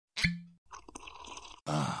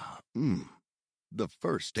The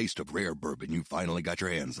first taste of rare bourbon you finally got your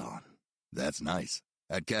hands on. That's nice.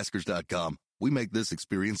 At Caskers.com, we make this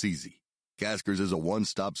experience easy. Caskers is a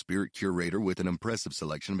one-stop spirit curator with an impressive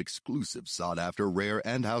selection of exclusive, sought-after, rare,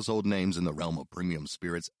 and household names in the realm of premium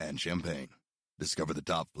spirits and champagne. Discover the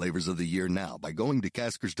top flavors of the year now by going to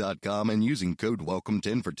Caskers.com and using code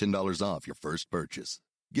WELCOME10 for $10 off your first purchase.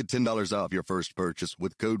 Get $10 off your first purchase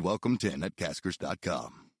with code WELCOME10 at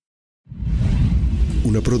Caskers.com.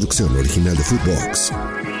 Una producción original de Footbox.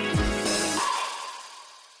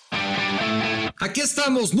 Aquí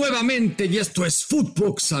estamos nuevamente y esto es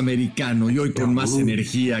Footbox Americano y hoy con más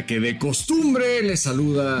energía que de costumbre les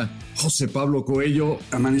saluda José Pablo Coello.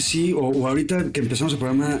 Amanecí o ahorita que empezamos el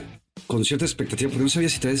programa con cierta expectativa porque no sabía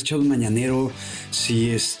si te habías echado un mañanero,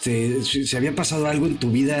 si había pasado algo en tu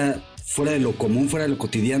vida fuera de lo común, fuera de lo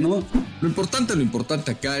cotidiano. Lo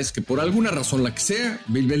importante acá es que por alguna razón, la que sea,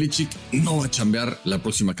 Bill Belichick no va a chambear la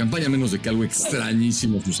próxima campaña, a menos de que algo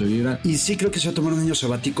extrañísimo sucediera. Y sí creo que se va a tomar un año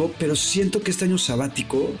sabático, pero siento que este año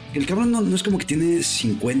sabático, el cabrón no es como que tiene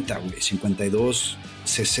 50, güey, 52,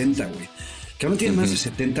 60, güey. El cabrón tiene más de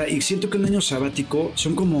 70 y siento que un año sabático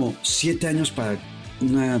son como 7 años para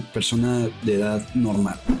una persona de edad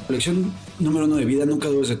normal. Lección número 1 de vida, nunca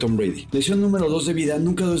dudes de Tom Brady. Lección número 2 de vida,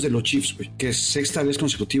 nunca dudes de los Chiefs, güey, que es sexta vez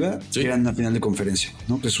consecutiva que eran la final de conferencia,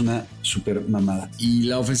 ¿no? Que es una super mamada. Y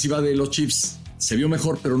la ofensiva de los Chiefs se vio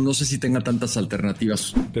mejor, pero no sé si tenga tantas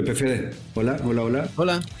alternativas. Pepe Fede, hola.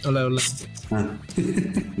 Hola.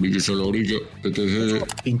 Pepe Fede.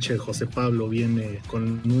 Pinche José Pablo viene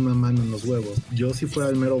con una mano en los huevos. Yo si fuera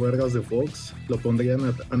el mero Vergas de Fox, lo pondrían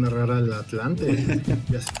a narrar al Atlante.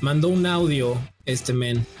 Mandó un audio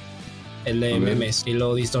el de memes, y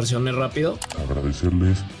lo distorsioné rápido.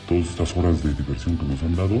 Agradecerles todas estas horas de diversión que nos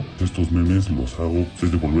han dado. Estos memes los hago,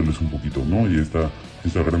 es devolverles un poquito, ¿no? Y esta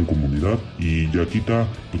gran comunidad. Y Yaquita,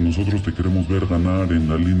 pues nosotros te queremos ver ganar en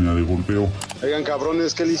la línea de golpeo. Oigan,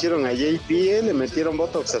 cabrones, ¿qué le hicieron a JP? Le metieron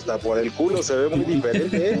Botox hasta por el culo, se ve muy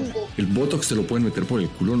diferente, ¿eh? El Botox te lo pueden meter por el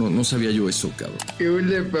culo, no sabía yo eso, cabrón. ¿Qué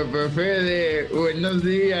huele, Pepe Fede? Buenos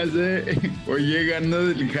días, Hoy llegando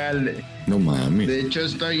del jale. No mames. De hecho,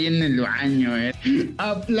 estoy en el baño,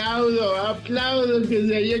 Aplaudo que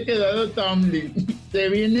se haya quedado Tomlin. Se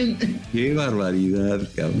vienen... Qué barbaridad,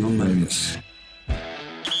 cabrón. No mames.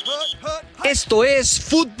 Esto es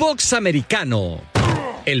Footbox Americano,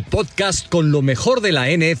 el podcast con lo mejor de la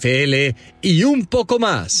NFL y un poco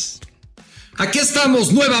más. Aquí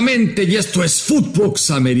estamos nuevamente y esto es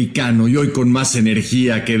Footbox Americano y hoy con más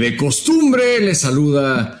energía que de costumbre les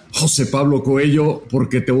saluda José Pablo Coello,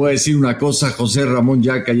 porque te voy a decir una cosa, José Ramón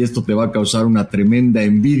Yaca, y esto te va a causar una tremenda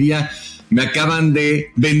envidia. Me acaban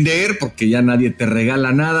de vender, porque ya nadie te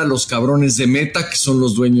regala nada, los cabrones de Meta, que son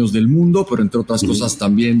los dueños del mundo, pero entre otras cosas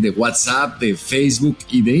también de WhatsApp, de Facebook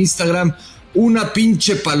y de Instagram, una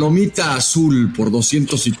pinche palomita azul por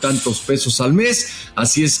 200 y tantos pesos al mes.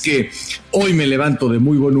 Así es que hoy me levanto de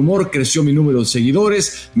muy buen humor, creció mi número de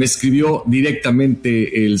seguidores, me escribió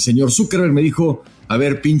directamente el señor Zuckerberg, me dijo, a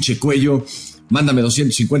ver, pinche Cuello, mándame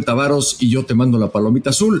 250 varos y yo te mando la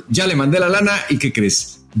palomita azul. Ya le mandé la lana y ¿qué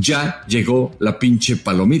crees? Ya llegó la pinche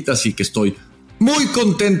palomita, así que estoy muy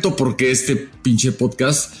contento porque este pinche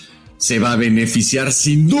podcast se va a beneficiar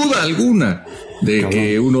sin duda alguna de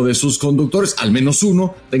que uno de sus conductores, al menos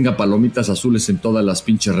uno, tenga palomitas azules en todas las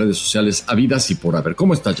pinches redes sociales habidas y por haber.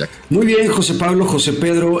 ¿Cómo estás, Jack? Muy bien, José Pablo, José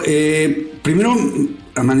Pedro. Primero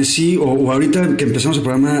amanecí, o ahorita que empezamos el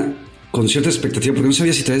programa con cierta expectativa, porque no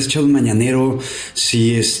sabía si te habías echado un mañanero,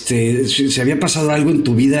 si había pasado algo en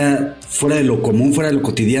tu vida fuera de lo común, fuera de lo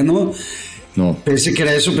cotidiano. No. Pensé que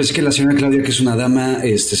era eso, pensé que la señora Claudia, que es una dama,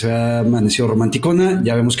 se había amanecido romanticona,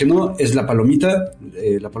 ya vemos que no, es la palomita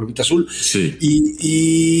azul. Sí.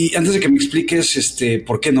 Y antes de que me expliques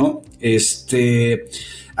por qué no,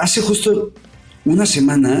 hace justo una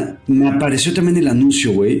semana me apareció también el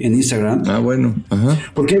anuncio, güey, en Instagram. Ah, bueno.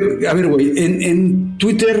 Ajá. Porque, a ver, güey, en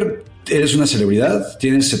Twitter eres una celebridad,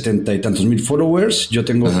 tienes 70 y tantos mil followers, yo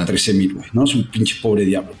tengo 13,000, güey, ¿no? Es un pinche pobre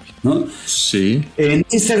diablo, güey, ¿no? Sí. En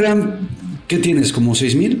Instagram, ¿qué tienes? ¿Como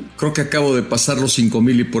 6,000? Creo que acabo de pasar los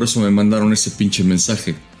 5,000 y por eso me mandaron ese pinche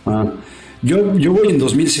mensaje. Yo voy en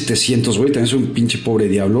 2,700, güey, también soy un pinche pobre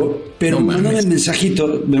diablo, pero me mandaron el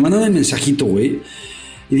mensajito, güey,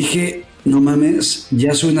 y dije, no mames,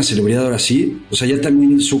 ya soy una celebridad ahora sí. O sea, ya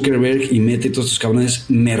también Zuckerberg y Meta y todos estos cabrones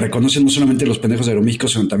me reconocen, no solamente los pendejos de Aeroméxico,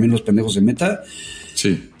 sino también los pendejos de Meta.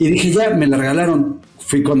 Sí. Y dije, ya, me la regalaron.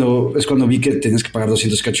 Es cuando vi que tenías que pagar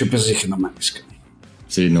 200 pesos y dije, no mames, cabrón.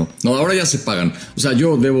 Sí, no, ahora ya se pagan. O sea,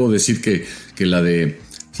 yo debo decir que la de...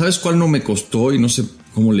 ¿Sabes cuál no me costó? Y no sé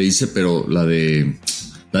cómo le hice, pero la de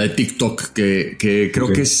La de TikTok, que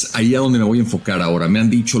creo que es ahí a donde me voy a enfocar ahora. Me han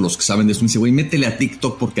dicho los que saben de esto, me dice, güey, métele a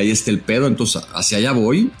TikTok porque ahí está el pedo. Entonces, hacia allá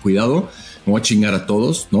voy, cuidado, me voy a chingar a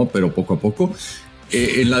todos, ¿no? Pero poco a poco.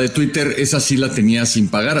 En la de Twitter, esa sí la tenía sin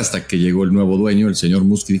pagar hasta que llegó el nuevo dueño, el señor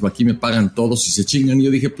Musk, y dijo, aquí me pagan todos y se chingan. Y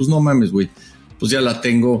yo dije, pues no mames, güey, pues ya la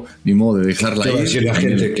tengo, ni modo de dejarla ir. Sí, la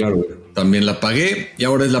gente, claro, güey. También la pagué y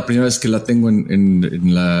ahora es la primera vez que la tengo en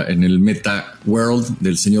el Meta World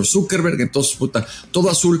del señor Zuckerberg. Entonces, puta, todo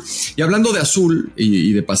azul. Y hablando de azul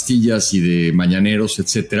y de pastillas y de mañaneros,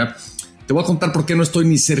 etcétera, te voy a contar por qué no estoy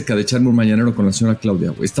ni cerca de echarme un mañanero con la señora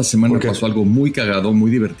Claudia. Esta semana pasó algo muy cagado,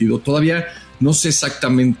 muy divertido. Todavía no sé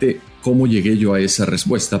exactamente cómo llegué yo a esa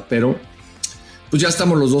respuesta, pero pues ya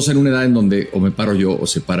estamos los dos en una edad en donde o me paro yo o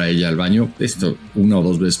se para ella al baño, esto 1 o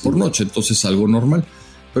 2 veces por noche, entonces es algo normal.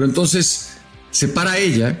 Pero entonces se para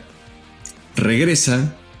ella,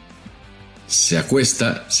 regresa, se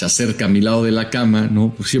acuesta, se acerca a mi lado de la cama,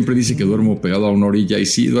 ¿no? Pues siempre dice que duermo pegado a una orilla y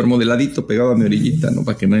sí, duermo de ladito pegado a mi orillita, ¿no?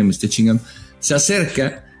 Para que nadie me esté chingando. Se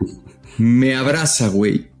acerca, me abraza,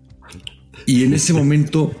 güey. Y en ese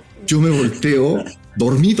momento yo me volteo,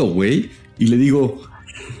 dormido, güey, y le digo,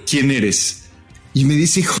 ¿quién eres? Y me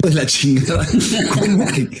dice, hijo de la chingada,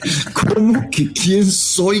 ¿cómo que quién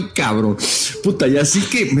soy, cabrón? Puta, y así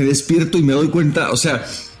que me despierto y me doy cuenta, o sea,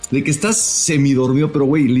 de que estás semidormido, pero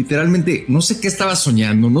güey, literalmente no sé qué estaba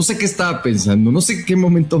soñando, no sé qué estaba pensando, no sé qué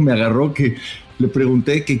momento me agarró que le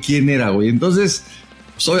pregunté que quién era, güey. Entonces,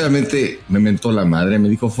 pues obviamente me mentó la madre, me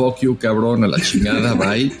dijo, fuck you, cabrón, a la chingada,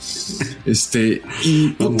 bye. Y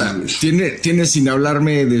puta, tiene sin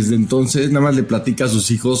hablarme desde entonces, nada más le platica a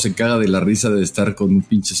sus hijos, se caga de la risa de estar con un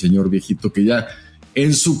pinche señor viejito que ya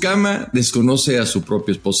en su cama desconoce a su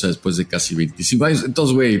propia esposa después de casi 25 años.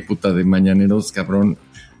 Entonces, güey, puta, de mañaneros, cabrón.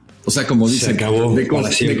 O sea, como dicen,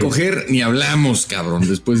 de coger ni hablamos, cabrón,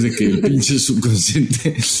 después de que el pinche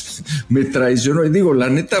subconsciente me traicionó. Y digo,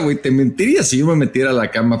 la neta, güey, te mentiría si yo me metiera a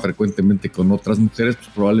la cama frecuentemente con otras mujeres, pues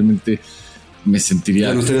probablemente me sentiría...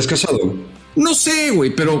 ¿Ya no estarías casado? No sé,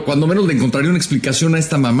 güey, pero cuando menos le encontraría una explicación a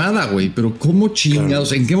esta mamada, güey. Pero ¿cómo chingados?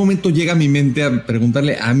 Claro. ¿En qué momento llega a mi mente a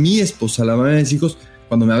preguntarle a mi esposa, a la mamá de mis hijos,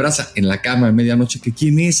 cuando me abraza en la cama a medianoche, que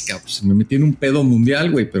quién es, cabrón? Pues me metí en un pedo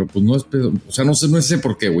mundial, güey, pero pues no es pedo. O sea, no sé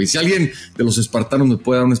por qué, güey. Si alguien de los espartanos me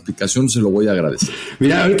puede dar una explicación, se lo voy a agradecer.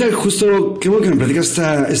 Mira, ahorita justo, qué bueno que me platicas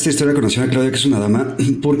esta historia con la señora Claudia, que es una dama,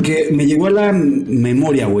 porque me llegó a la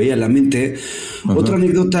memoria, güey, a la mente, otra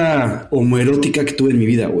anécdota homoerótica que tuve en mi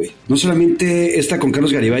vida, güey. No solamente esta con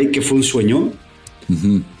Carlos Garibay, que fue un sueño,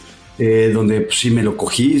 donde pues, sí me lo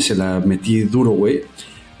cogí, se la metí duro, güey.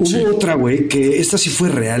 Hubo otra, güey, que esta sí fue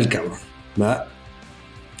real, cabrón, ¿va?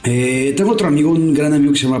 Tengo otro amigo, un gran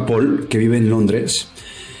amigo que se llama Paul, que vive en Londres.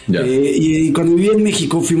 Y cuando vivía en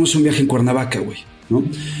México fuimos un viaje en Cuernavaca, güey, ¿no?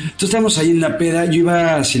 Entonces estábamos ahí en la peda. Yo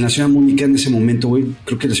iba sin la señora Mónica en ese momento, güey.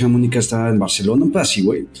 Creo que la señora Mónica estaba en Barcelona, un pedo así,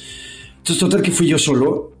 güey. Entonces total que fui yo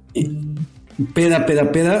solo,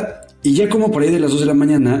 peda. Y ya como por ahí de las 2 de la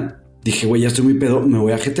mañana dije, güey, ya estoy muy pedo, me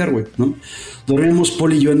voy a jetear, güey, ¿no? Dormíamos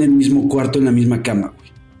Paul y yo en el mismo cuarto, en la misma cama, güey,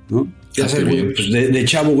 ¿no? Ya sabes, güey, pues de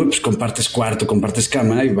chavo, güey, pues compartes cuarto, compartes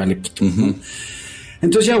cama y vale, puto, ¿no?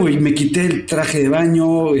 Entonces ya, güey, me quité el traje de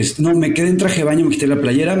baño, me quedé en traje de baño, me quité la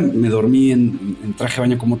playera, me dormí en traje de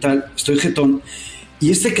baño como tal, estoy jetón. Y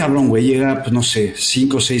este cabrón, güey, llega, pues no sé,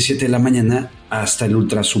 5, 6, 7 de la mañana hasta el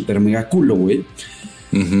ultra super mega culo, güey.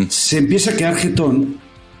 Se empieza a quedar jetón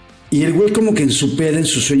y el güey como que en su peda, en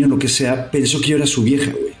su sueño, lo que sea, pensó que yo era su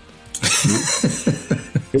vieja, güey, ¿no?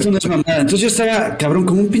 Eso no es mamada. Entonces yo estaba, cabrón,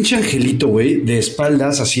 como un pinche angelito, güey, de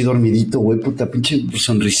espaldas, así dormidito, güey, puta pinche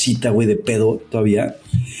sonrisita, güey, de pedo todavía.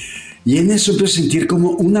 Y en eso empiezo a sentir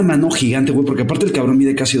como una mano gigante, güey, porque aparte el cabrón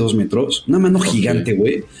mide casi 2 metros, una mano gigante,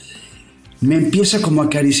 güey. Me empieza como a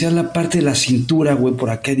acariciar la parte de la cintura, güey, por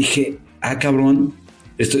acá. Dije, cabrón,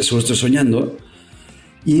 estoy soñando.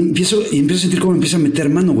 Y empiezo a sentir como me empieza a meter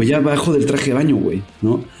mano, güey, ya abajo del traje de baño, güey,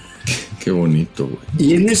 ¿no? Qué bonito, güey.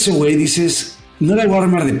 Y en eso, güey, dices, no la voy a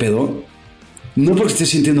armar de pedo, no porque esté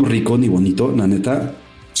sintiendo rico ni bonito, la neta,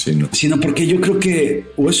 sí, no, sino porque yo creo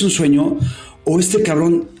que o es un sueño o este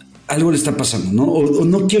cabrón algo le está pasando, ¿no? O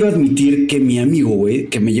no quiero admitir que mi amigo, güey,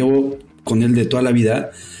 que me llevo con él de toda la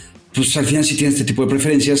vida, pues al final sí tiene este tipo de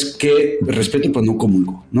preferencias que respeto, pero no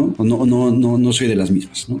comulgo, ¿no? O no soy de las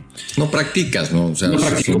mismas, ¿no? No practicas, ¿no? O sea, no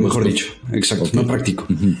practico, mejor dicho. Exacto, no practico.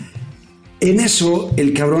 En eso,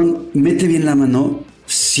 el cabrón mete bien la mano,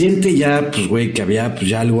 siente ya, pues, güey, que había pues,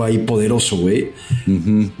 ya algo ahí poderoso, güey.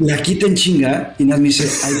 La quita en chinga y nada me dice,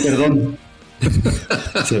 ay, perdón.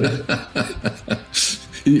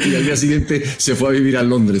 Y al día siguiente se fue a vivir a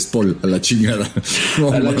Londres, Paul, a la chingada.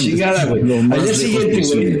 No, a la chingada, güey. Al día siguiente,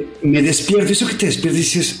 güey, me despierto. Eso que te despiertas y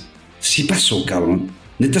dices, sí pasó, cabrón.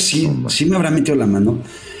 Neta, sí, sí me habrá metido la mano.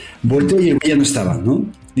 Volteo y el güey ya no estaba, ¿no?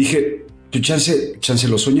 Dije, tu chance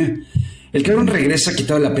lo soñé. El cabrón regresa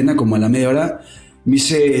quitado la pena como a la media hora. Me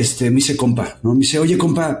dice compa, ¿no? Me dice, oye,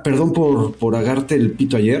 compa, perdón por agarrarte el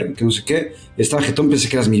pito ayer, que no sé qué. Estaba jetón, pensé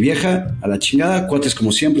que eras mi vieja, a la chingada, cuates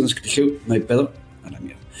como siempre, no sé qué. Dije, no hay pedo, a la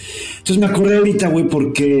mierda. Entonces me acordé ahorita, güey,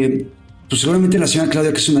 porque pues seguramente la señora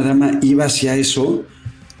Claudia, que es una dama, iba hacia eso.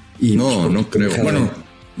 Y, no, pues, no creo. Bueno,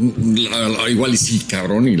 igual y sí,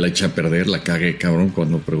 cabrón, y la eché a perder, la cagué, cabrón,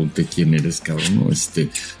 cuando pregunté quién eres, cabrón, ¿no? Me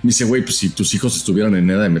dice, güey, pues si tus hijos estuvieran en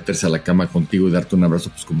edad de meterse a la cama contigo y darte un abrazo,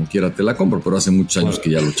 pues como quiera te la compro, pero hace muchos años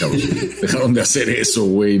que ya los chavos dejaron de hacer eso,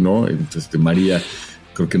 güey, ¿no? Entonces, María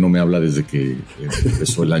creo que no me habla desde que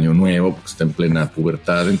empezó el año nuevo, porque está en plena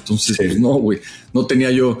pubertad, entonces, pues no, güey, no tenía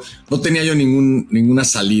yo ninguna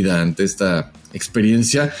salida ante esta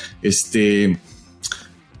experiencia,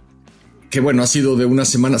 que bueno, ha sido de una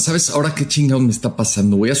semana. ¿Sabes ahora qué chingados me está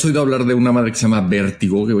pasando, güey? ¿Has oído hablar de una madre que se llama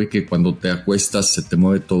vértigo, güey? Que cuando te acuestas se te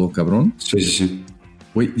mueve todo, cabrón. Sí.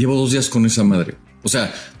 Güey, llevo 2 días con esa madre. O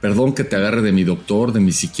sea, perdón que te agarre de mi doctor, de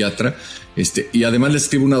mi psiquiatra. Y además le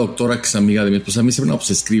escribo a una doctora que es amiga de mi esposa. Me dice, no,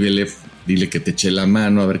 pues escríbele, dile que te eche la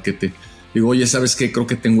mano, a ver qué te... Digo, oye, ¿sabes qué? Creo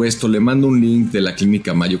que tengo esto. Le mando un link de la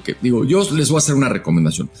clínica Mayo que... Digo, yo les voy a hacer una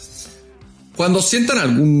recomendación. Cuando sientan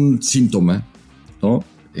algún síntoma, ¿no?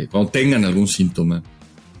 Cuando tengan algún síntoma,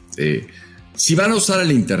 si van a usar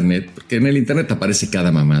el internet, porque en el internet aparece cada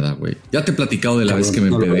mamada, güey. Ya te he platicado de la vez que me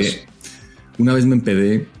empedé. Una vez me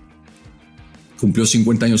empedé, cumplió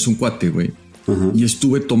 50 años un cuate, güey. Y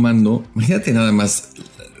estuve tomando, imagínate nada más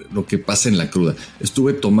lo que pasa en la cruda.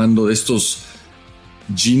 Estuve tomando de estos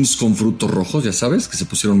jeans con frutos rojos, ya sabes, que se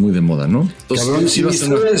pusieron muy de moda, ¿no? Entonces,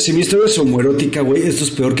 cabrón, si mi historia es homoerótica, güey, esto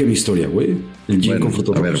es peor que mi historia, güey. El jean con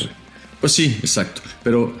frutos rojos. Pues sí, exacto.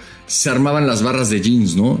 Pero se armaban las barras de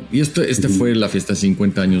jeans, ¿no? Y este fue la fiesta de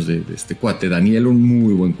 50 años de este cuate. Daniel, un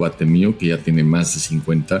muy buen cuate mío, que ya tiene más de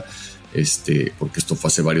 50, porque esto fue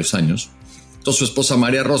hace varios años. Entonces su esposa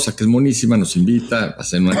María Rosa, que es monísima, nos invita a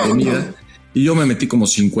hacer una comida. Y yo me metí como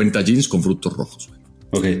 50 jeans con frutos rojos, güey.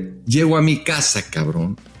 Okay. Llego a mi casa,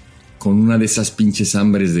 cabrón, con una de esas pinches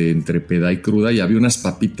hambres de entre peda y cruda. Y había unas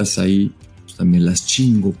papitas ahí, pues también las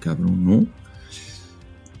chingo, cabrón, ¿no?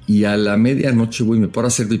 Y a la medianoche, güey, me paro a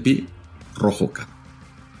hacer pipí rojo, cabrón.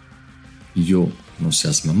 Y yo, no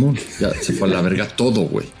seas mamón. Ya se fue a la verga todo,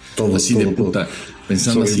 güey. Así de puta.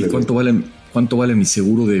 Pensando así, ¿cuánto vale mi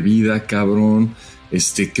seguro de vida, cabrón?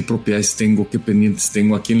 ¿Qué propiedades tengo? ¿Qué pendientes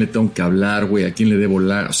tengo? ¿A quién le tengo que hablar, güey? ¿A quién le debo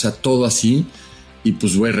hablar? O sea, todo así. Y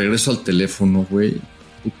pues, güey, regreso al teléfono, güey.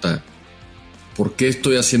 Puta. ¿Por qué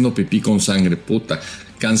estoy haciendo pipí con sangre? Puta.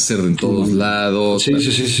 Cáncer en todos lados.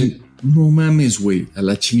 Sí. No mames, güey, a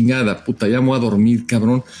la chingada, puta, ya me voy a dormir,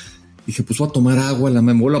 cabrón. Dije, pues voy a tomar agua,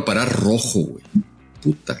 me vuelvo a parar rojo, güey.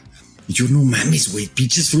 Puta. Y yo, no mames, güey,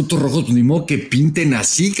 pinches frutos rojos, pues ni modo que pinten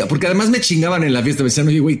así, porque además me chingaban en la fiesta, me decían,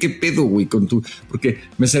 oye, güey, ¿qué pedo, güey, con tu...? Porque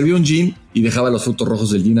me servía un gin y dejaba los frutos rojos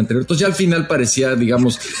del gin anterior. Entonces ya al final parecía,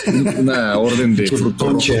 digamos, una orden de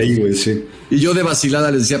frutos rojos. Ahí, güey, sí. Y yo de vacilada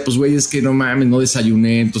les decía, pues, güey, es que no mames, no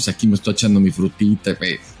desayuné, entonces aquí me estoy echando mi frutita,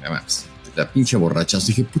 güey, nada más. La pinche borrachazo.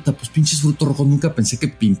 Dije, puta, pues pinches frutos rojos nunca pensé que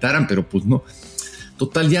pintaran, pero pues no.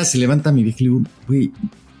 Total, ya se levanta mi vieja y le digo, güey,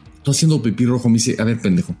 estoy haciendo pipí rojo. Me dice, a ver,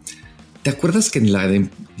 pendejo, ¿te acuerdas que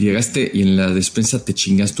llegaste y en la despensa te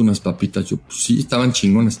chingaste unas papitas? Yo, pues sí, estaban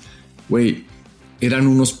chingonas. Güey, eran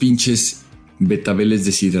unos pinches betabeles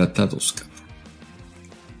deshidratados, cabrón.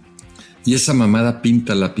 Y esa mamada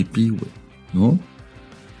pinta la pipí, güey, ¿no?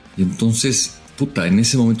 Y entonces, puta, en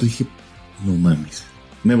ese momento dije, no mames.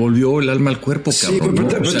 Me volvió el alma al cuerpo, cabrón.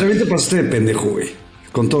 Sí, pero también te pasaste de pendejo, güey.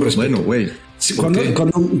 Con todo respeto. Bueno, güey. Sí,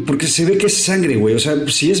 porque se ve que es sangre, güey. O sea,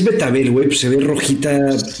 si es betabel, güey, pues se ve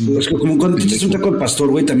rojita. Sí, como cuando te echas un taco al pastor,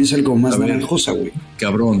 güey, también sale como más naranjosa, güey.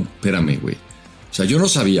 Cabrón, espérame, güey. O sea, yo no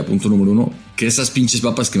sabía, punto número 1, que esas pinches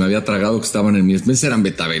papas que me había tragado que estaban en mi despensa eran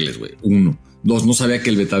betabeles, güey. 1. 2, no sabía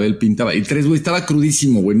que el betabel pintaba. Y 3, güey, estaba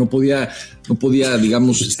crudísimo, güey. No podía,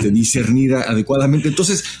 digamos, discernir adecuadamente.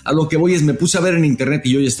 Entonces, a lo que voy es, me puse a ver en internet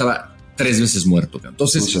y yo ya estaba 3 veces muerto.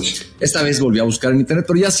 Entonces, esta vez volví a buscar en internet,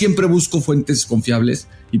 pero ya siempre busco fuentes confiables.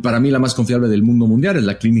 Y para mí la más confiable del mundo mundial es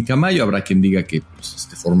la Clínica Mayo. Habrá quien diga que pues,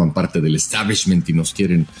 forman parte del establishment y nos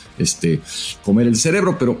quieren comer el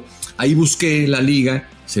cerebro, pero ahí busqué la liga.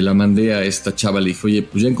 Se la mandé a esta chava, le dije, oye,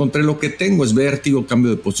 pues ya encontré lo que tengo, es vértigo,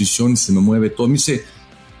 cambio de posición, se me mueve todo. Me dice,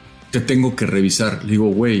 te tengo que revisar. Le digo,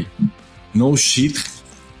 güey, no shit,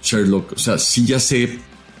 Sherlock. O sea, sí ya sé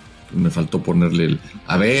Me faltó ponerle el...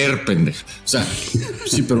 A ver, pendeja. O sea,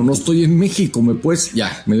 sí, pero no estoy en México,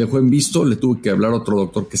 ya, me dejó en visto, le tuve que hablar a otro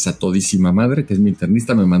doctor que es a todísima madre, que es mi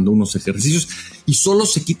internista, me mandó unos ejercicios y solo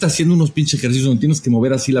se quita haciendo unos pinches ejercicios donde tienes que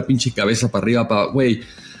mover así la pinche cabeza para arriba, güey.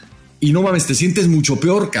 Y no mames, te sientes mucho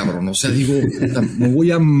peor, cabrón. O sea, digo, me voy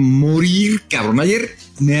a morir, cabrón. Ayer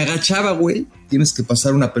me agachaba, güey. Tienes que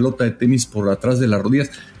pasar una pelota de tenis por atrás de las rodillas.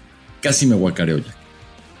 Casi me guacareo ya.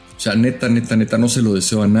 O sea, neta, no se lo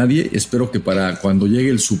deseo a nadie. Espero que para cuando llegue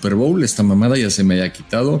el Super Bowl esta mamada ya se me haya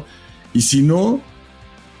quitado. Y si no,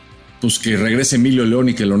 pues que regrese Emilio León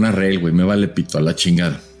y que lo narre él, güey. Me vale pito a la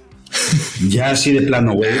chingada. Ya así de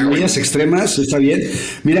plano, güey. Medidas extremas, está bien.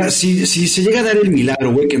 Mira, si se llega a dar el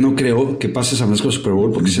milagro, güey, que no creo que pase San Francisco Super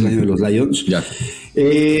Bowl porque es el año de los Lions. Ya.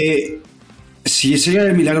 Si se llega a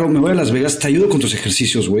dar el milagro, me voy a Las Vegas, te ayudo con tus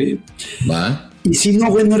ejercicios, güey. Va. Y si no,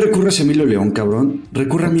 güey, no recurras a Emilio León, cabrón.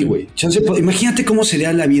 Recurre a mí, güey. Imagínate cómo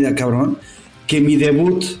sería la vida, cabrón, que mi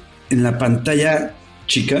debut en la pantalla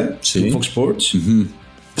chica, en Fox Sports,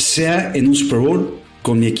 sea en un Super Bowl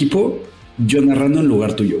con mi equipo, yo narrando en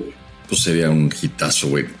lugar tuyo, güey. Pues sería un hitazo,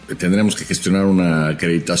 güey. Tendremos que gestionar una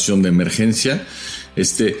acreditación de emergencia.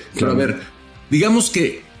 Pero a ver, digamos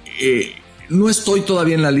que no estoy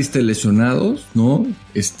todavía en la lista de lesionados, ¿no?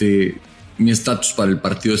 Mi estatus para el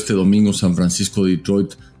partido este domingo San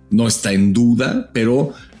Francisco-Detroit no está en duda,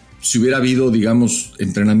 pero si hubiera habido, digamos,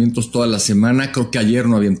 entrenamientos toda la semana, creo que ayer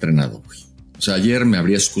no había entrenado, güey. O sea, ayer me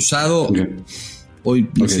habría excusado. Okay. Hoy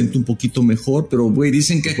me siento un poquito mejor, pero, güey,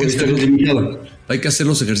 dicen que hay que hacer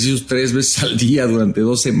los ejercicios 3 veces al día durante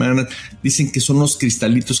 2 semanas. Dicen que son los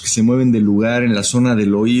cristalitos que se mueven del lugar en la zona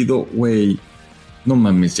del oído, güey. No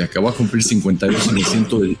mames, ya acabo de cumplir 52 y me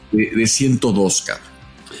siento de 102, cabrón.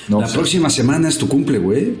 No, la próxima semana es tu cumple,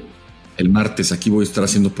 güey. El martes, aquí voy a estar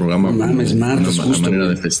haciendo programa. No mames, martes, justo. Una manera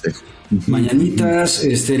de festejo. Mañanitas,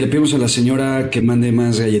 le pedimos a la señora que mande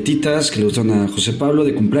más galletitas que le gustan a José Pablo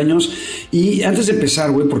de cumpleaños. Y antes de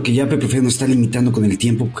empezar, güey, porque ya Pepe Feo nos está limitando con el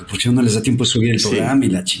tiempo, porque si no, no les da tiempo de subir el programa y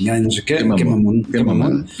la chingada y no sé qué. Qué mamón.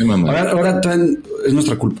 Ahora es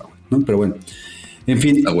nuestra culpa, güey, ¿no? Pero bueno. En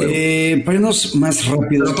fin, para irnos más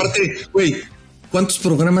rápido. Pero aparte, güey, ¿cuántos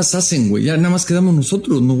programas hacen, güey? Ya nada más quedamos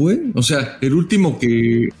nosotros, ¿no, güey? O sea, el último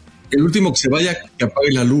que se vaya, que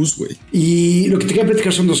apague la luz, güey. Y lo que te quiero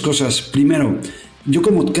platicar son 2 cosas. Primero, yo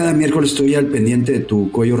como cada miércoles estoy al pendiente de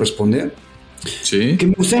tu Cuello Responde. Sí. Que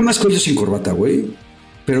me gustaría más Cuello sin corbata, güey.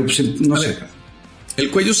 Pero pues, no sé.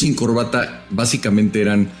 El Cuello sin corbata básicamente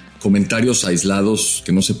eran comentarios aislados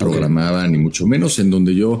que no se programaban, ni mucho menos, en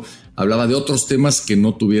donde yo hablaba de otros temas que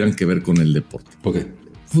no tuvieran que ver con el deporte. Okay.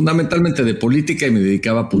 Fundamentalmente de política, y me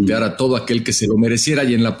dedicaba a putear a todo aquel que se lo mereciera,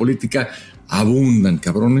 y en la política abundan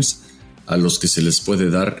cabrones a los que se les puede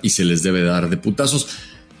dar y se les debe dar de putazos.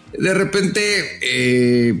 De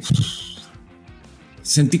repente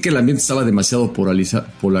sentí que el ambiente estaba demasiado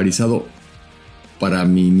polarizado para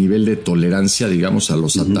mi nivel de tolerancia, digamos, a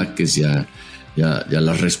los ataques y a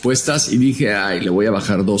las respuestas, y dije, le voy a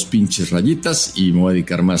bajar 2 pinches rayitas y me voy a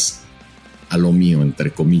dedicar más a lo mío,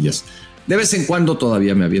 entre comillas. De vez en cuando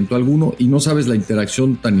todavía me aviento alguno y no sabes la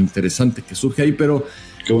interacción tan interesante que surge ahí, pero...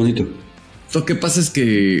 Qué bonito. Lo que pasa es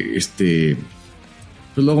que,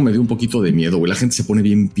 pues luego me dio un poquito de miedo, güey. La gente se pone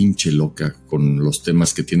bien pinche loca con los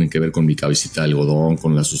temas que tienen que ver con mi cabecita de algodón,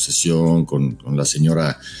 con la sucesión, con la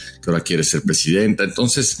señora que ahora quiere ser presidenta.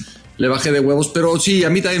 Entonces le bajé de huevos, pero sí, a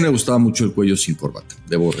mí también me gustaba mucho el Cuello sin corbata,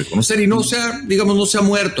 debo reconocer. Y no se ha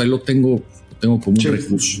muerto, ahí lo tengo como un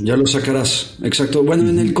recurso. Ya lo sacarás, exacto. Bueno,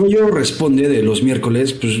 en el Cuello Responde de los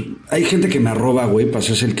miércoles, pues hay gente que me arroba, güey, para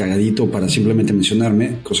hacerse el cagadito, para simplemente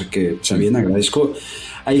mencionarme, cosa que también agradezco.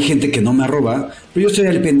 Hay gente que no me arroba, pero yo estoy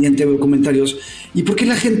al pendiente, veo comentarios. ¿Y por qué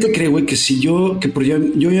la gente cree, güey, que por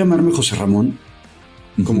yo llamarme José Ramón,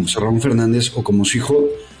 como José Ramón Fernández o como su hijo,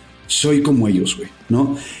 soy como ellos, güey,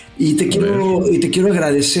 ¿no? Y te quiero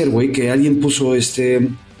agradecer, güey, que alguien puso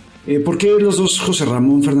 ¿por qué los dos José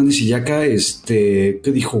Ramón Fernández y Yaca, ¿qué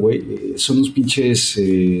dijo, güey? Son unos pinches,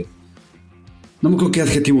 no me acuerdo qué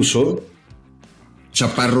adjetivo usó.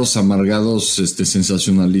 Chaparros, amargados,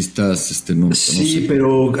 sensacionalistas, no sé.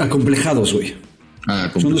 Pero acomplejados, güey.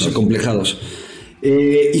 Son los acomplejados.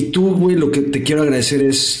 Y tú, güey, lo que te quiero agradecer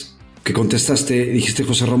es que contestaste, dijiste,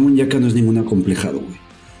 José Ramón Yaca no es ningún acomplejado, güey.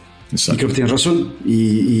 Exacto. Y creo que tienes razón.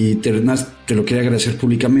 Y te lo quería agradecer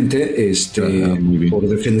públicamente, muy bien, por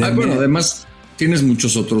defenderme. Bueno, además, tienes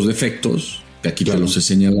muchos otros defectos, que aquí te los he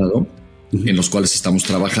señalado, en los cuales estamos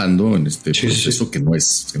trabajando en este proceso que no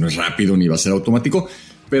es rápido ni va a ser automático,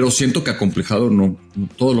 pero siento que acomplejado no,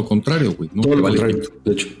 todo lo contrario, güey. No, todo lo contrario, pito.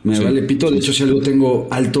 De hecho, me vale pito. De hecho, si algo tengo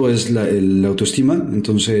alto es la autoestima,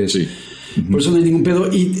 entonces Por eso no hay ningún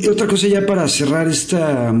pedo. Y otra cosa ya para cerrar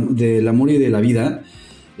esta del amor y de la vida,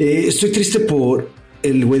 estoy triste por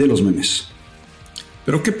el güey de los memes.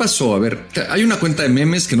 ¿Pero qué pasó? A ver, hay una cuenta de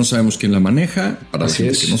memes que no sabemos quién la maneja, para la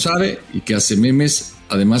gente que no sabe, y que hace memes,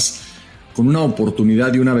 además, con una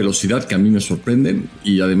oportunidad y una velocidad que a mí me sorprenden,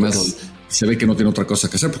 y además se ve que no tiene otra cosa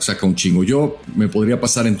que hacer porque saca un chingo. Yo me podría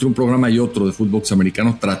pasar entre un programa y otro de fútbol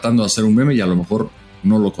americano tratando de hacer un meme y a lo mejor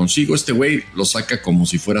no lo consigo. Este güey lo saca como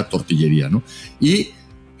si fuera tortillería, ¿no? Y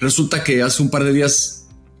resulta que hace un par de días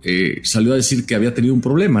salió a decir que había tenido un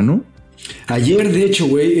problema, ¿no? Ayer, de hecho,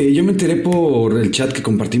 güey, yo me enteré por el chat que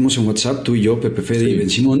compartimos en WhatsApp, tú y yo, Pepe Fede y Ben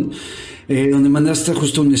Simón, donde mandaste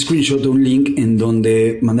justo un screenshot de un link en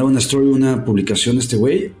donde mandaba una story, una publicación de este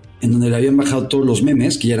güey, en donde le habían bajado todos los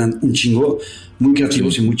memes, que ya eran un chingo, muy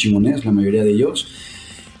creativos y muy chingones, la mayoría de ellos.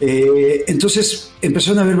 Entonces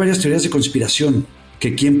empezaron a haber varias teorías de conspiración,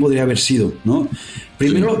 que quién podría haber sido, ¿no?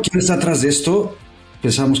 Primero, ¿quién está atrás de esto?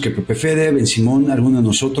 Pensamos que Pepe Fede, Ben Simón, alguno de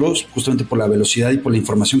nosotros, justamente por la velocidad y por la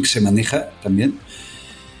información que se maneja también.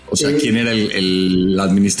 O sea, ¿quién era el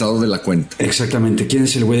administrador de la cuenta? Exactamente, ¿quién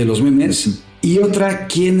es el güey de los memes? Y otra,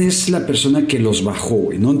 ¿quién es la persona que los bajó,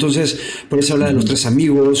 güey? ¿No? Entonces, por eso habla de los tres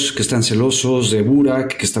amigos que están celosos, de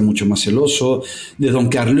Burak, que está mucho más celoso, de Don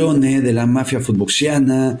Carlone, de la mafia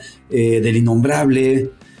futboxiana, del innombrable.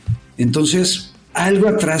 Entonces, algo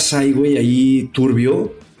atrás hay, güey, ahí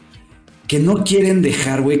turbio, que no quieren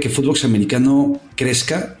dejar, güey, que fútbol americano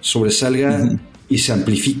crezca, sobresalga y se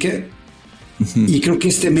amplifique. Y creo que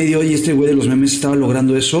este medio y este güey de los memes estaba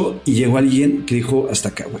logrando eso y llegó alguien que dijo hasta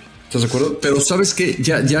acá, güey. ¿Estás de acuerdo? Pero ¿sabes qué?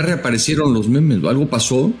 Ya reaparecieron los memes. Algo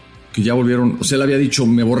pasó que ya volvieron. O sea, él había dicho,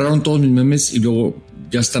 me borraron todos mis memes y luego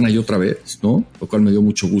ya están ahí otra vez, ¿no? Lo cual me dio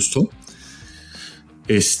mucho gusto.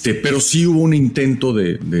 Pero sí hubo un intento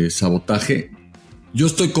de sabotaje. Yo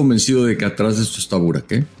estoy convencido de que atrás de esto está Burak,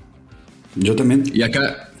 ¿eh? Yo también. Y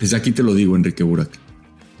acá, desde aquí te lo digo, Enrique Burak.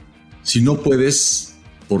 Si no puedes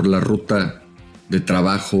por la ruta de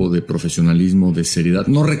trabajo, de profesionalismo, de seriedad,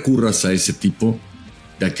 no recurras a ese tipo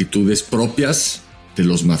de actitudes propias de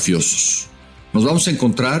los mafiosos. Nos vamos a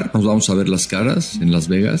encontrar, nos vamos a ver las caras en Las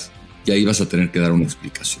Vegas y ahí vas a tener que dar una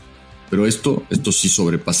explicación. Pero esto sí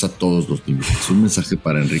sobrepasa todos los límites. Un mensaje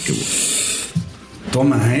para Enrique Burak.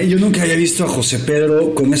 Toma, yo nunca había visto a José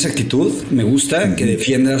Pedro con esa actitud. Me gusta que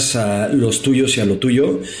defiendas a los tuyos y a lo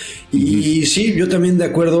tuyo. Y sí, yo también de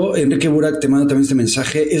acuerdo. Enrique Burak, te mando también este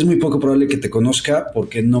mensaje. Es muy poco probable que te conozca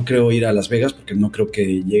porque no creo ir a Las Vegas, porque no creo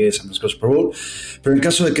que llegues a nuestro Super Bowl. Pero en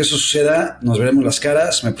caso de que eso suceda, nos veremos las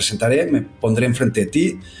caras, me presentaré, me pondré enfrente de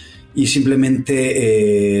ti y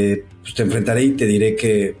simplemente pues te enfrentaré y te diré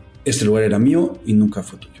que este lugar era mío y nunca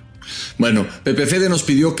fue tuyo. Bueno, Pepe Fede nos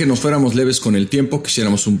pidió que nos fuéramos leves con el tiempo, que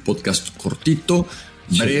hiciéramos un podcast cortito,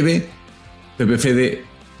 breve. Pepe Fede,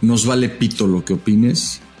 nos vale pito lo que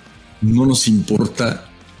opines. No nos importa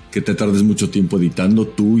que te tardes mucho tiempo editando,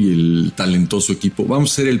 tú y el talentoso equipo.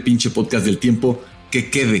 Vamos a hacer el pinche podcast del tiempo que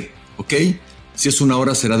quede, ¿ok? Si es 1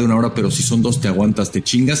 hora, será de 1 hora, pero si son 2, te aguantas, te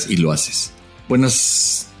chingas y lo haces.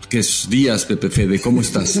 Buenos días, Pepe Fede, ¿cómo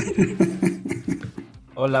estás?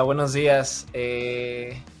 Hola, buenos días.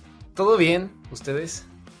 ¿Todo bien? ¿Ustedes?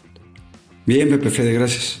 Bien, Pepe Fede,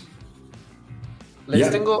 gracias. Les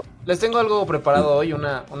tengo algo preparado hoy,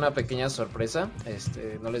 una pequeña sorpresa.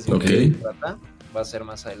 No les digo de qué trata, va a ser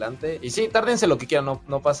más adelante. Y sí, tárdense lo que quieran,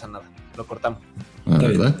 no pasa nada, lo cortamos.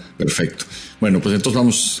 ¿Verdad? Perfecto. Bueno, pues entonces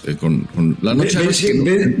vamos con la noche.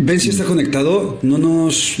 Ben si está conectado, no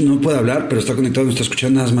puede hablar, pero está conectado, nos está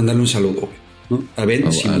escuchando, nada más mandarle un saludo, ¿no? A Ben.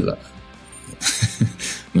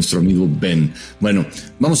 Nuestro amigo Ben. Bueno,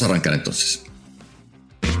 vamos a arrancar entonces.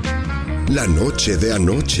 La noche de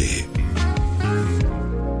anoche.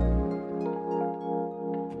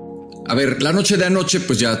 A ver, la noche de anoche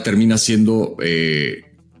pues ya termina siendo,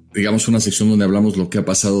 digamos, una sección donde hablamos lo que ha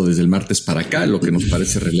pasado desde el martes para acá, lo que nos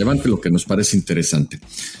parece relevante, lo que nos parece interesante.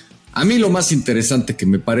 A mí lo más interesante que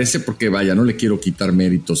me parece, porque vaya, no le quiero quitar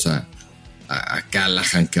méritos a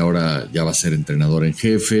Callahan, que ahora ya va a ser entrenador en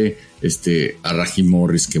jefe, a Raheem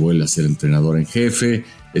Morris, que vuelve a ser entrenador en jefe,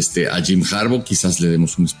 a Jim Harbaugh quizás le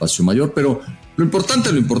demos un espacio mayor, pero lo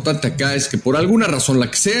importante acá es que por alguna razón,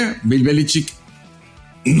 la que sea, Bill Belichick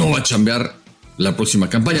no va a chambear la próxima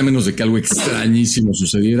campaña, a menos de que algo extrañísimo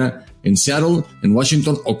sucediera en Seattle, en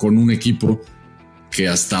Washington o con un equipo que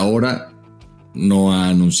hasta ahora no ha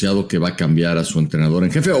anunciado que va a cambiar a su entrenador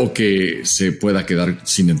en jefe o que se pueda quedar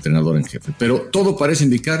sin entrenador en jefe. Pero todo parece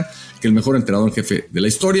indicar que el mejor entrenador en jefe de la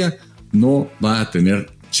historia no va a tener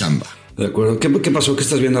chamba. De acuerdo. ¿Qué pasó? ¿Qué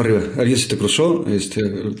estás viendo arriba? ¿Alguien se te cruzó?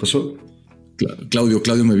 ¿Qué pasó? Claudio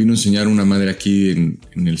me vino a enseñar una madre aquí en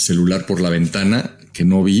el celular por la ventana que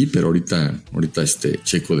no vi, pero ahorita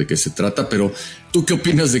checo de qué se trata. Pero ¿tú qué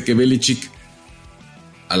opinas de que Belichick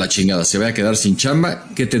a la chingada se vaya a quedar sin chamba?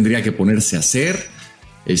 ¿Qué tendría que ponerse a hacer?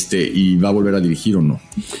 ¿Y va a volver a dirigir o no?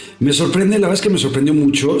 Me sorprende, la verdad es que me sorprendió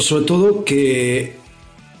mucho, sobre todo que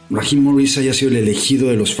Raheem Morris haya sido el elegido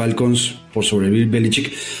de los Falcons por sobrevivir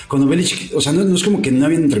Belichick. Cuando Belichick, o sea, no es como que no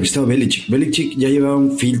habían entrevistado a Belichick. Belichick ya llevaba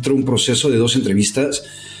un filtro, un proceso de 2 entrevistas.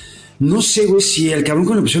 No sé, güey, si el cabrón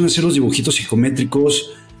cuando empezaron a hacer los dibujitos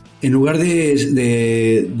psicométricos, en lugar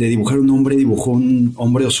de dibujar un hombre, dibujó un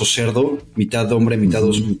hombre oso cerdo, mitad hombre, mitad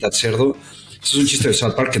oso, mitad cerdo. Eso es un chiste de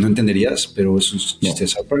South Park que no entenderías, pero es un chiste de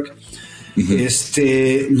South Park.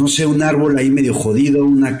 No sé, un árbol ahí medio jodido,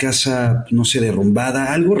 una casa, no sé,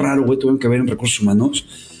 derrumbada, algo raro, güey, tuvieron que ver en recursos humanos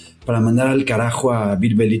para mandar al carajo a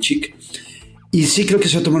Bill Belichick. Y sí creo que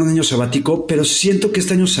se va a tomar un año sabático, pero siento que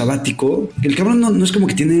este año sabático, el cabrón no es como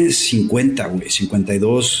que tiene 50, güey,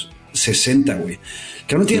 52, 60, güey. El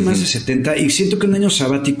cabrón tiene más de 70 y siento que un año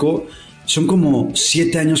sabático son como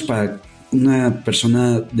 7 años para una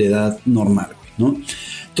persona de edad normal, güey, ¿no?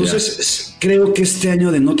 Entonces, creo que este año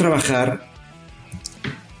de no trabajar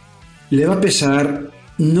le va a pesar.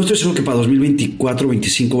 No estoy seguro que para 2024 o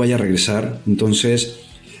 2025 vaya a regresar. Entonces,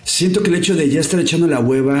 siento que el hecho de ya estar echando la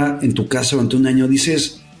hueva en tu casa durante un año,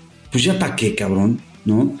 dices, pues ya para qué, cabrón,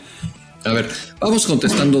 ¿no? A ver, vamos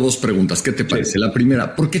contestando 2 preguntas. ¿Qué te parece? La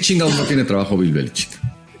primera, ¿por qué chingados no tiene trabajo Bill Belichick?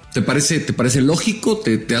 ¿Te parece lógico?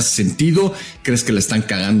 ¿Te hace sentido? ¿Crees que le están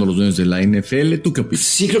cagando los dueños de la NFL? ¿Tú qué opinas?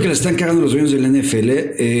 Sí, creo que le están cagando los dueños de la NFL.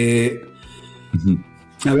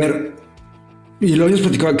 A ver, y lo habíamos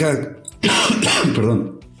platicado acá.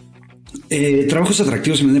 Perdón. Trabajos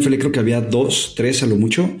atractivos en la NFL creo que había 2, 3 a lo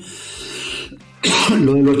mucho.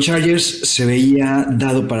 Lo de los Chargers se veía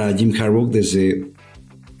dado para Jim Harbaugh desde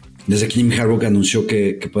que Jim Harbaugh anunció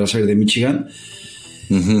que pueda salir de Michigan.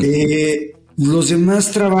 Los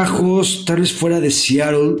demás trabajos, tal vez fuera de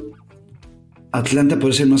Seattle, Atlanta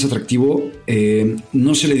puede ser más atractivo.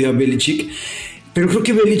 No se le dio a Belichick, pero creo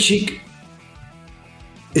que Belichick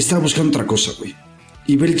estaba buscando otra cosa, güey.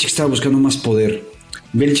 Y Belichick estaba buscando más poder.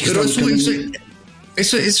 Belichick pero estaba buscando...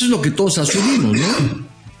 Eso es lo que todos asumimos, ¿no?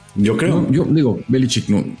 Yo creo. No, yo digo, Belichick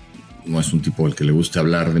no es un tipo al que le guste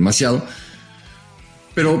hablar demasiado,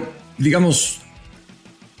 pero digamos,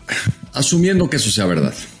 asumiendo que eso sea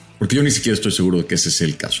verdad, porque yo ni siquiera estoy seguro de que ese sea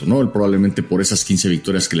el caso, ¿no? Él probablemente por esas 15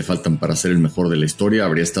 victorias que le faltan para ser el mejor de la historia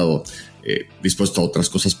habría estado dispuesto a otras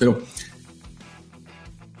cosas, pero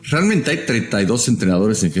realmente hay 32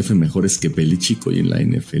 entrenadores en jefe mejores que Belichick hoy en la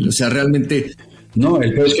NFL. O sea, realmente... No,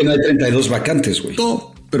 el peor es que no hay 32 vacantes, güey.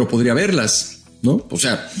 No, pero podría haberlas, ¿no? O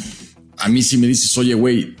sea, a mí si me dices, oye,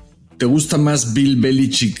 güey, ¿te gusta más Bill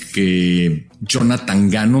Belichick que Jonathan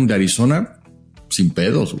Gannon de Arizona? Sin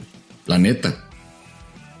pedos, güey. La neta.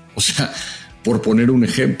 O sea, por poner un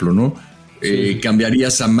ejemplo, ¿no? Sí.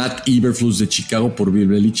 ¿Cambiarías a Matt Eberflus de Chicago por Bill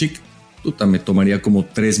Belichick? Puta, me tomaría como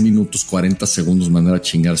 3 minutos 40 segundos mandar a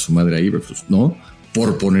chingar a su madre a Eberflus, ¿no?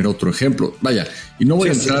 Por poner otro ejemplo. Vaya, y no voy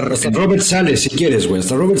a entrar... Hasta Robert Saleh, si quieres, güey.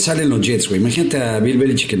 Hasta Robert Saleh en los Jets, güey. Imagínate a Bill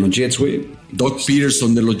Belichick en los Jets, güey. Doug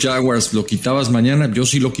Peterson de los Jaguars, ¿lo quitabas mañana? Yo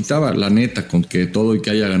sí lo quitaba, la neta, con que todo y que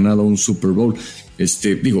haya ganado un Super Bowl.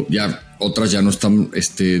 Digo, ya otras ya no están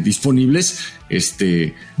disponibles,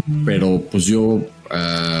 pero pues yo,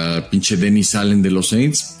 pinche Dennis Allen de los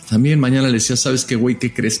Saints, también mañana le decía, ¿sabes qué, güey?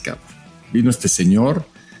 ¿Qué crees, cabrón? Vino este señor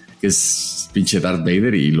que es pinche Darth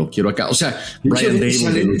Vader y lo quiero acá. O sea, Brian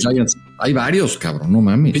Daboll de los Giants. Hay varios, cabrón, no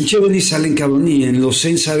mames. Pinche Dennis Allen, cabrón, y en los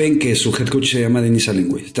Saints saben que su head coach se llama Dennis Allen,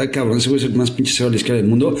 güey. Está cabrón, ese güey es el más pinche cero a la izquierda del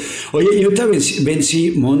mundo. Oye, y ahorita Ben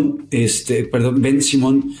Simón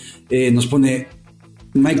nos pone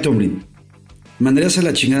Mike Tomlin. ¿Mandarías a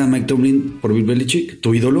la chingada a Mike Tomlin por Bill Belichick,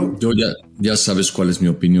 tu ídolo? Yo ya sabes cuál es mi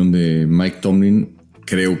opinión de Mike Tomlin.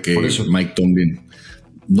 Creo que Mike Tomlin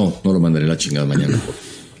no lo mandaré a la chingada mañana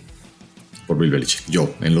por Bill Belichick.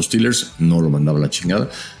 Yo en los Steelers no lo mandaba a la chingada,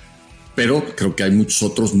 pero creo que hay muchos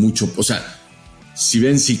otros, o sea,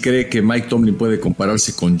 si cree que Mike Tomlin puede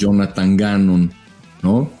compararse con Jonathan Gannon,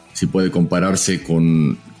 ¿no? Si puede compararse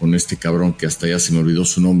con este cabrón que hasta ya se me olvidó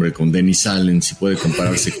su nombre, con Dennis Allen, si puede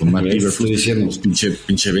compararse con Matt Eberflus,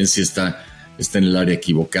 pinche Ben si está en el área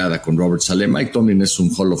equivocada con Robert Saleh. Mike Tomlin es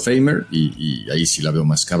un Hall of Famer y ahí sí la veo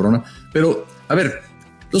más cabrona. Pero, a ver,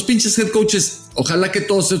 los pinches head coaches, ojalá que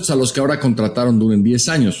todos estos a los que ahora contrataron duren 10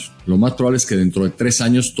 años. Lo más probable es que dentro de 3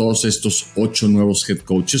 años todos estos 8 nuevos head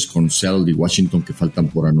coaches con Seattle y Washington que faltan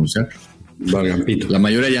por anunciar, la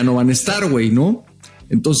mayoría ya no van a estar, güey, ¿no?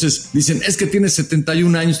 Entonces dicen, es que tiene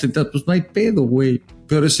 71 años, pues no hay pedo, güey.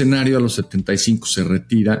 Peor escenario, a los 75 se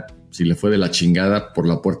retira Si le fue de la chingada por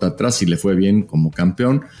la puerta atrás, si le fue bien como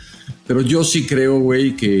campeón. Pero yo sí creo,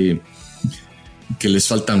 güey, que les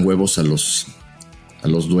faltan huevos a los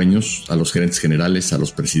dueños, a los gerentes generales, a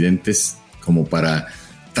los presidentes, como para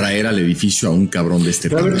traer al edificio a un cabrón de este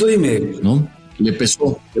tipo. A ver, tú dime, ¿no? Le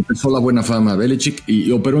pesó la buena fama a Belichick y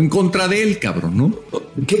operó en contra de él, cabrón, ¿no?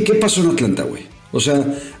 ¿Qué pasó en Atlanta, güey? O sea,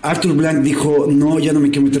 Arthur Blank dijo, no, ya no me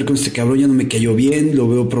quiero meter con este cabrón, ya no me cayó bien, lo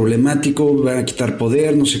veo problemático, van a quitar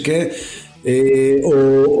poder, no sé qué.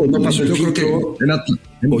 O no pasó el filtro,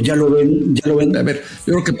 o ya lo ven. A ver,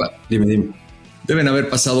 yo creo que... Dime. Deben haber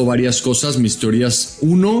pasado varias cosas. Mis teorías,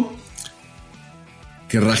 uno,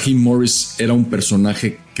 que Raheem Morris era un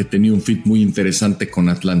personaje que tenía un fit muy interesante con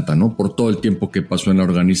Atlanta, ¿no? Por todo el tiempo que pasó en la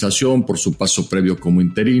organización, por su paso previo como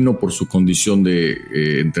interino, por su condición de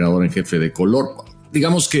entrenador en jefe de color.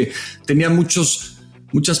 Digamos que tenía muchas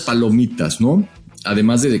palomitas, ¿no?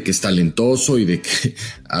 Además de que es talentoso y de que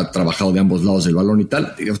ha trabajado de ambos lados del balón y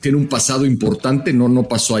tal. Tiene un pasado importante, no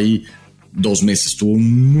pasó ahí 2 meses, tuvo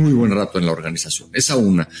un muy buen rato en la organización. Esa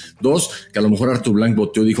una. 2, que a lo mejor Arthur Blank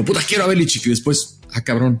volteó y dijo, puta, quiero a Belichick, y después,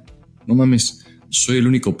 cabrón, no mames, soy el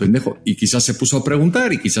único pendejo. Y quizás se puso a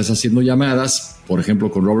preguntar y quizás haciendo llamadas, por ejemplo,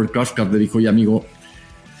 con Robert Kraft le dijo, oye, amigo,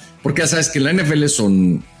 porque ya sabes que en la NFL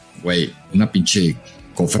son, güey, una pinche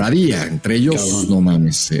cofradía. Entre ellos, cabrón, no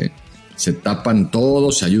mames, se tapan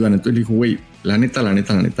todos, se ayudan. Entonces le dijo, güey, la neta,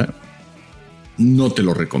 no te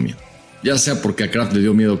lo recomiendo. Ya sea porque a Kraft le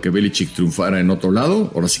dio miedo que Belichick triunfara en otro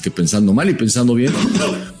lado, ahora sí que pensando mal y pensando bien,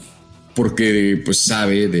 porque pues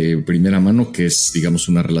sabe de primera mano que es, digamos,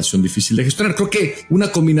 una relación difícil de gestionar. Creo que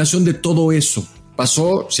una combinación de todo eso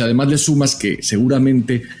pasó. Si además le sumas que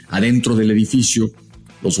seguramente adentro del edificio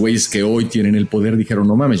los güeyes que hoy tienen el poder dijeron,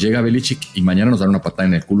 no mames, llega Belichick y mañana nos dan una patada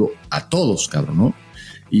en el culo a todos, cabrón, ¿no?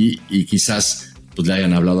 Y quizás pues le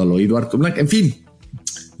hayan hablado al oído a Arthur Blank. En fin,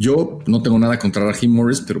 yo no tengo nada contra Raheem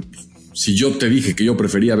Morris, pero si yo te dije que yo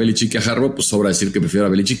prefería a Belichick que a Harbaugh, pues sobra decir que prefiero a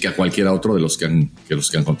Belichick que a cualquiera otro de los que han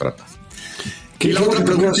contratado. Y la otra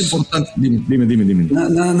pregunta importante, dime.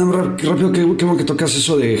 Nada, rápido, qué bueno que tocas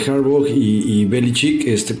eso de Harbaugh y Belichick.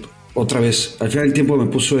 Otra vez, al final del tiempo me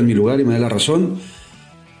puso en mi lugar y me da la razón.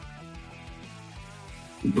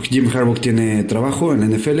 Jim Harbaugh tiene trabajo en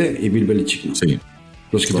la NFL y Bill Belichick no. Sí.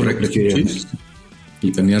 Los que correcto. Sí.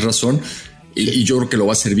 Y tenías razón. Y yo creo que lo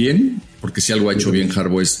va a hacer bien, porque si algo ha hecho bien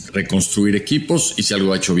Harbaugh es reconstruir equipos, y si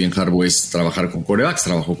algo ha hecho bien Harbaugh es trabajar con quarterbacks.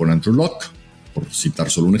 Trabajó con Andrew Luck, por citar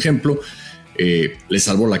solo un ejemplo. Le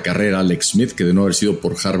salvó la carrera a Alex Smith, que de no haber sido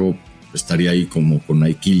por Harbaugh estaría ahí como con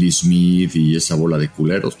Aikili Smith y esa bola de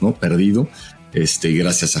culeros, ¿no? Perdido. Y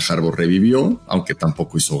gracias a Harbaugh revivió, aunque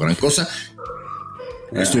tampoco hizo gran cosa.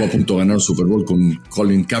 Estuvo a punto de ganar un Super Bowl con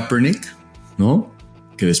Colin Kaepernick, ¿no?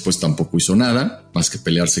 Que después tampoco hizo nada, más que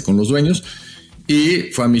pelearse con los dueños.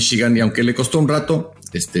 Y fue a Michigan, y aunque le costó un rato,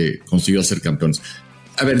 consiguió ser campeones.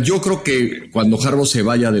 A ver, yo creo que cuando Harbaugh se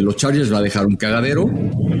vaya de los Chargers va a dejar un cagadero,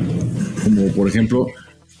 como por ejemplo,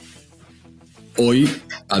 hoy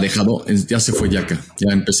ha dejado, ya se fue Yaka.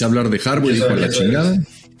 Ya empecé a hablar de Harbaugh y dijo a la chingada.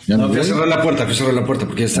 Fui a cerrar la puerta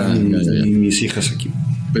porque ya están mis hijas aquí.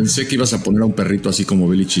 Pensé que ibas a poner a un perrito así como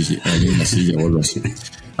Belichick ahí en la silla o algo así.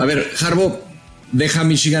 A ver, Harbaugh deja a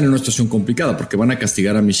Michigan en una situación complicada porque van a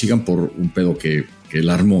castigar a Michigan por un pedo que él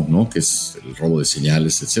armó, ¿no? Que es el robo de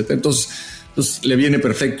señales, etcétera. Entonces le viene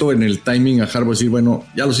perfecto en el timing a Harbaugh decir, bueno,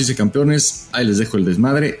 ya los hice campeones, ahí les dejo el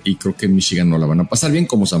desmadre, y creo que en Michigan no la van a pasar bien,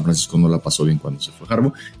 como San Francisco no la pasó bien cuando se fue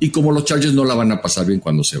Harbaugh, y como los Chargers no la van a pasar bien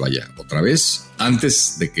cuando se vaya otra vez,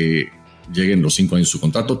 antes de que lleguen los 5 años de su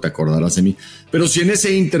contrato, te acordarás de mí. Pero si en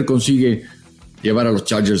ese Inter consigue llevar a los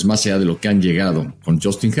Chargers más allá de lo que han llegado con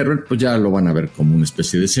Justin Herbert, pues ya lo van a ver como una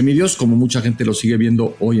especie de semidios, como mucha gente lo sigue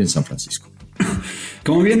viendo hoy en San Francisco.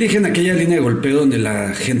 Como bien dije en aquella línea de golpeo donde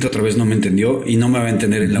la gente otra vez no me entendió y no me va a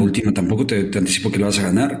entender en la última tampoco, te anticipo que lo vas a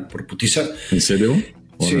ganar por putiza. ¿En serio?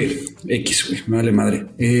 Sí, X, güey, me vale madre.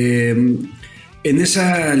 En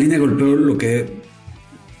esa línea de golpeo lo que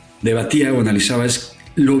debatía o analizaba es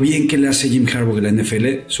lo bien que le hace Jim Harbaugh a la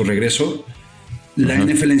NFL, su regreso. La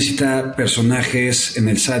NFL necesita personajes en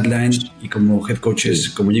el sideline y como head coaches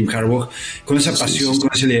como Jim Harbaugh, con esa pasión, con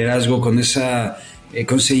ese liderazgo, con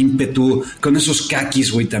ese ímpetu, con esos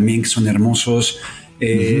kakis, güey, también que son hermosos.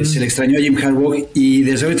 Se le extrañó a Jim Harbaugh y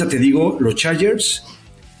desde ahorita te digo, los Chargers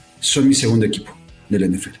son mi segundo equipo de la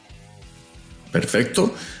NFL.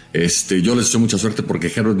 Perfecto. Yo les deseo mucha suerte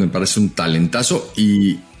porque Herbert me parece un talentazo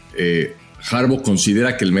y Harbaugh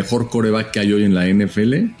considera que el mejor quarterback que hay hoy en la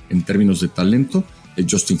NFL en términos de talento es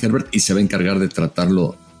Justin Herbert y se va a encargar de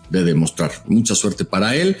tratarlo de demostrar. Mucha suerte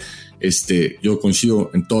para él. Yo coincido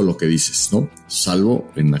en todo lo que dices, ¿no?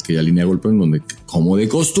 Salvo en aquella línea de golpe en donde, como de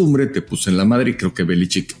costumbre, te puse en la madre y creo que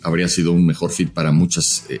Belichick habría sido un mejor fit para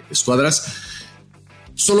muchas escuadras.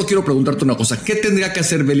 Solo quiero preguntarte una cosa. ¿Qué tendría que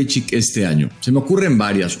hacer Belichick este año? Se me ocurren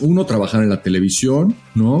varias. Uno, trabajar en la televisión,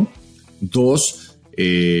 ¿no? Dos,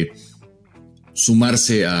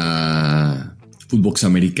 sumarse a fútbol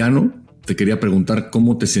americano. Te quería preguntar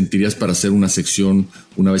cómo te sentirías para hacer una sección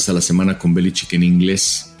una vez a la semana con Belichick en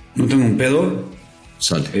inglés. No tengo un pedo.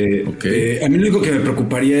 Sale. A mí lo único que me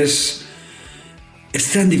preocuparía es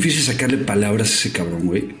tan difícil sacarle palabras a ese cabrón,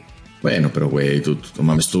 güey. Bueno, pero güey, tú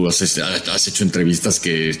mames, tú has hecho entrevistas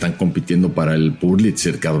que están compitiendo para el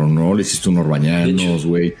Pulitzer, cabrón, ¿no? Le hiciste unos Bañanos,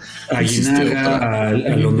 güey. A Guinaga,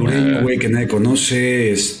 al hondureño, güey, que nadie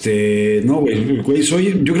conoce. No, güey,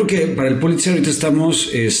 yo creo que para el Pulitzer ahorita estamos,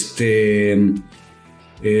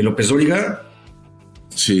 López Dóriga.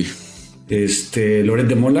 Sí. Loret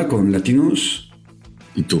de Mola con Latinos.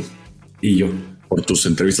 ¿Y tú? Y yo. Por tus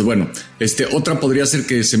entrevistas. Bueno, otra podría ser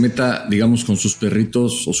que se meta, digamos, con sus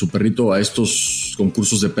perritos o su perrito a estos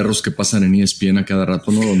concursos de perros que pasan en ESPN a cada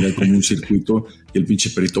rato, ¿no? Donde hay como un circuito y el pinche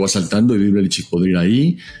perrito va saltando y Bill Belichick podría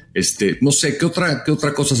ir ahí. No sé, ¿qué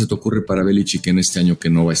otra cosa se te ocurre para Belichick en este año que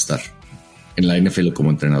no va a estar en la NFL como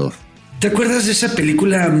entrenador? ¿Te acuerdas de esa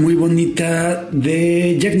película muy bonita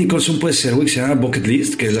de Jack Nicholson, puede ser, güey, que se llama Bucket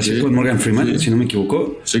List, que la hizo con Morgan Freeman, si no me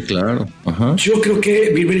equivoco? Sí, claro. Ajá. Yo creo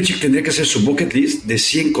que Bill Belichick tendría que hacer su bucket list de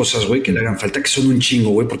 100 cosas, güey, que le hagan falta, que son un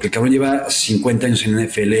chingo, güey, porque el cabrón lleva 50 años en la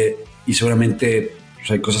NFL y seguramente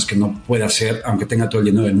hay cosas que no puede hacer, aunque tenga todo el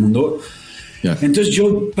dinero del mundo. Yeah. Entonces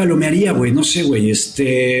yo palomearía, güey, no sé, güey,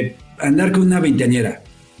 andar con una veinteañera,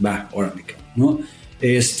 va, órale, ¿no?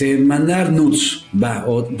 Mandar nudes, va,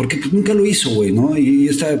 porque pues nunca lo hizo, güey, ¿no? Y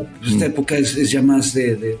esta época es ya más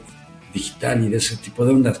de digital y de ese tipo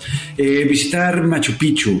de ondas. Visitar Machu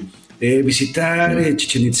Picchu, visitar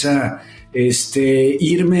Chichén Itzá,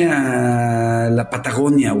 irme a la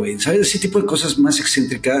Patagonia, güey, ¿sabes? Ese tipo de cosas más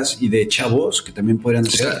excéntricas y de chavos que también podrían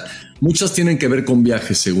hacer. O sea, muchas tienen que ver con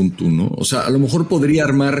viajes, según tú, ¿no? O sea, a lo mejor podría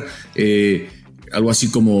armar algo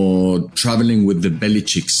así como Traveling with the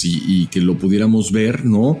Belichicks y que lo pudiéramos ver,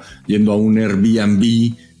 ¿no? Yendo a un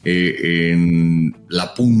Airbnb en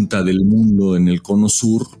la punta del mundo, en el cono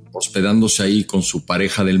sur, hospedándose ahí con su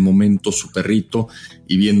pareja del momento, su perrito,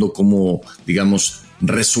 y viendo cómo, digamos,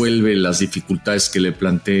 resuelve las dificultades que le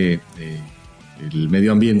plantee el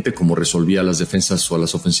medio ambiente, como resolvía las defensas o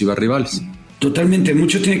las ofensivas rivales. Totalmente,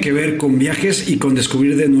 mucho tiene que ver con viajes y con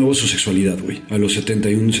descubrir de nuevo su sexualidad, güey, a los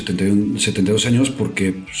 72 años,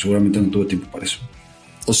 porque seguramente no tuvo tiempo para eso.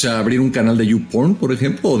 O sea, abrir un canal de YouPorn, por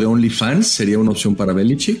ejemplo, o de OnlyFans, ¿sería una opción para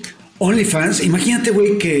Belichick? OnlyFans, imagínate,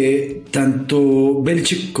 güey, que tanto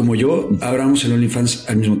Belichick como yo abramos el OnlyFans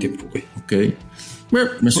al mismo tiempo, güey. Ok.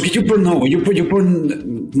 Porque YouPorn no, güey,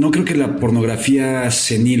 YouPorn no creo que la pornografía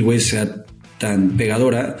senil, güey, sea tan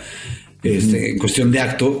pegadora. En cuestión de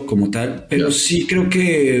acto como tal, pero sí creo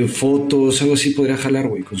que fotos, algo así podría jalar,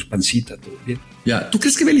 güey, con su pancita, todo bien. Ya, ¿tú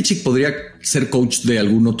crees que Belichick podría ser coach de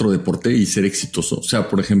algún otro deporte y ser exitoso? O sea,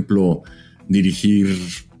 por ejemplo, dirigir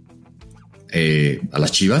a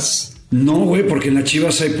las Chivas. No, güey, porque en las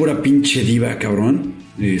Chivas hay pura pinche diva, cabrón.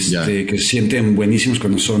 Que se sienten buenísimos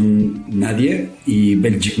cuando son nadie, y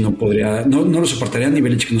Belichick no podría, no lo soportaría, ni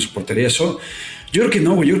Belichick no soportaría eso. Yo creo que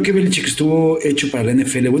no, güey. Yo creo que Belichick estuvo hecho para la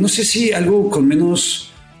NFL, güey. No sé si algo con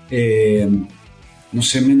menos,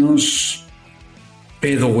 menos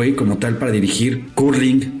pedo, güey, como tal, para dirigir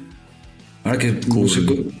curling. Ahora que,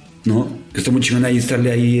 ¿no? Que está muy chingón ahí,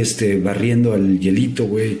 estarle ahí barriendo al hielito,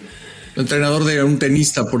 güey. El entrenador de un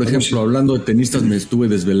tenista, por ejemplo, hablando de tenistas, me estuve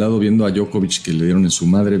desvelado viendo a Djokovic, que le dieron en su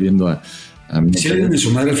madre, viendo a ¿sí le dieron en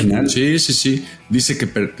su madre al final? Sí. Dice que,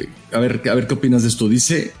 a ver qué opinas de esto.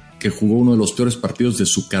 Dice que jugó uno de los peores partidos de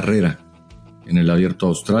su carrera en el Abierto de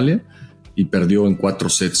Australia y perdió en 4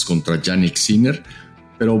 sets contra Jannik Sinner.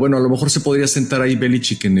 Pero bueno, a lo mejor se podría sentar ahí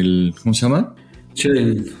Belichick en el, ¿cómo se llama? Sí.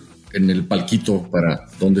 En el palquito para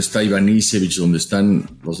donde está Iván Isevich, donde están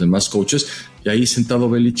los demás coaches, y ahí sentado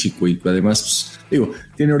Belichick, güey. Además, pues,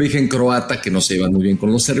 tiene origen croata, que no se llevan muy bien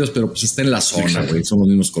con los serbios, pero pues está en la zona, güey. Son los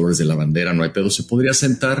mismos colores de la bandera, no hay pedo. Se podría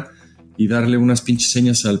sentar y darle unas pinches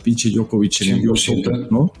señas al pinche Djokovic en el US,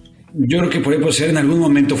 ¿no? Yo creo que por ahí puede ser, en algún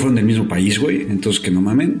momento fueron del mismo país, güey, entonces que no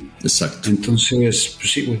mamen. Exacto. Entonces, pues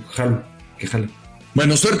sí, güey, jalo.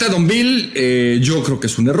 Bueno, suerte a Don Bill. Yo creo que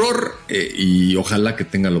es un error y ojalá que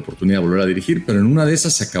tenga la oportunidad de volver a dirigir, pero en una de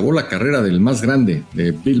esas se acabó la carrera del más grande,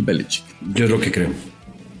 de Bill Belichick. Yo es lo que creo.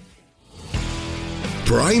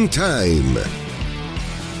 Prime Time.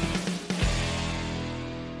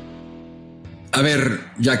 A A ver,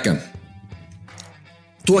 Yaka,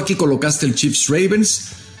 tú aquí colocaste el Chiefs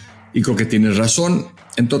Ravens y creo que tienes razón,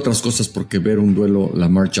 entre otras cosas porque ver un duelo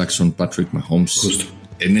Lamar Jackson-Patrick Mahomes justo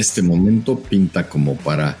en este momento pinta como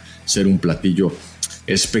para ser un platillo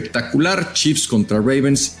espectacular. Chiefs contra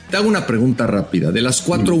Ravens. Te hago una pregunta rápida. De las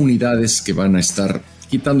 4 unidades que van a estar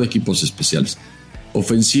quitando equipos especiales,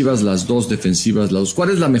 ofensivas las 2, defensivas las 2, ¿cuál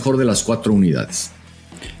es la mejor de las 4 unidades?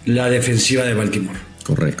 La defensiva de Baltimore.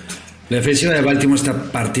 Correcto. La defensiva de Baltimore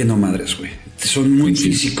está partiendo madres, güey. Son muy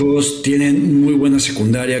físicos, tienen muy buena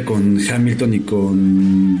secundaria con Hamilton y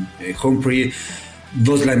con Humphrey,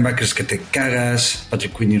 2 linebackers que te cagas,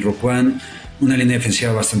 Patrick Quinn y Roquan, una línea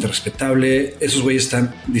defensiva bastante respetable. Esos güeyes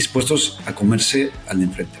están dispuestos a comerse al de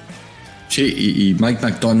enfrente. Sí, y Mike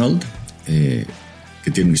McDonald,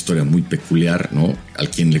 que tiene una historia muy peculiar, ¿no? Al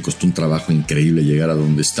quien le costó un trabajo increíble llegar a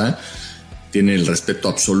donde está. Tiene el respeto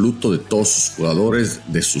absoluto de todos sus jugadores,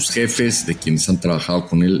 de sus jefes, de quienes han trabajado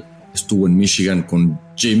con él. Estuvo en Michigan con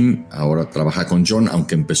Jim, ahora trabaja con John,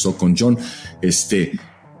 aunque empezó con John.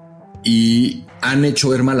 Y han hecho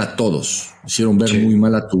ver mal a todos. Hicieron ver muy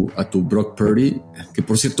mal a tu Brock Purdy, que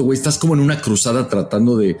por cierto, güey, estás como en una cruzada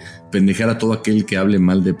tratando de pendejar a todo aquel que hable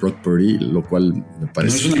mal de Brock Purdy, lo cual me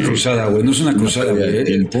parece... No es una cruzada, güey, no es una cruzada,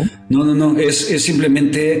 güey. No, es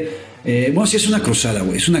simplemente... bueno, sí es una cruzada,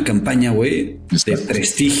 güey, es una campaña, güey, de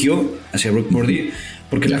prestigio hacia Brock Purdy,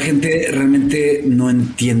 porque la gente realmente no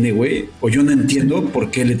entiende, güey, o yo no entiendo por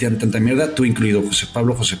qué le tiran tanta mierda, tú incluido, José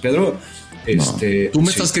Pablo, José Pedro. Tú me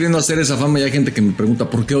estás queriendo hacer esa fama y hay gente que me pregunta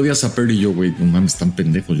 ¿por qué odias a Purdy? Y yo, güey, no mames, están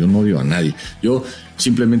pendejos, yo no odio a nadie. Yo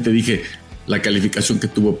simplemente dije, la calificación que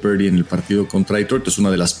tuvo Purdy en el partido contra Detroit es una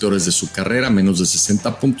de las peores de su carrera, menos de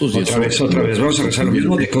 60 puntos. Otra vez, vamos a rezar lo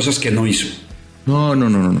mismo de cosas que no hizo.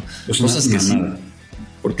 No. Cosas que sí.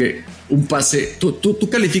 Porque un pase, tú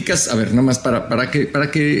calificas, a ver, nada más para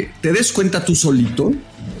que te des cuenta tú solito,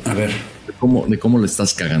 a ver, de cómo le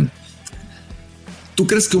estás cagando. ¿Tú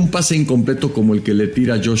crees que un pase incompleto como el que le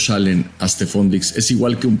tira Josh Allen a Stephon Diggs es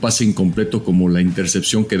igual que un pase incompleto como la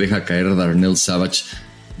intercepción que deja caer Darnell Savage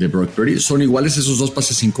de Brock Purdy? ¿Son iguales esos 2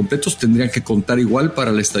 pases incompletos? ¿Tendrían que contar igual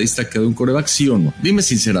para la estadística de un quarterback, sí o no? Dime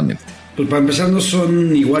sinceramente. Pues para empezar no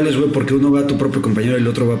son iguales, güey, porque uno va a tu propio compañero y el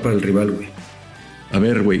otro va para el rival, güey. A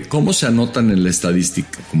ver, güey, ¿cómo se anotan en la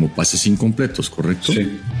estadística? Como pases incompletos, ¿correcto?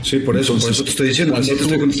 Sí, por eso te estoy diciendo.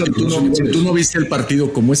 Tú no viste el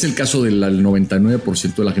partido, como es el caso del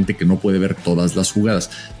 99% de la gente que no puede ver todas las jugadas.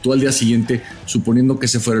 Tú al día siguiente, suponiendo que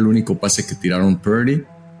ese fuera el único pase que tiraron Purdy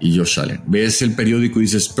y Josh Allen, ves el periódico y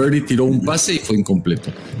dices, Purdy tiró un pase y fue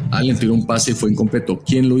incompleto. Allen tiró un pase y fue incompleto.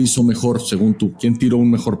 ¿Quién lo hizo mejor, según tú? ¿Quién tiró un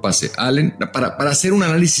mejor pase? Allen, para hacer un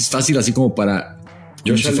análisis fácil, así como para...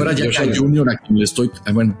 Como si fuera Yaka Jr. a quien le estoy...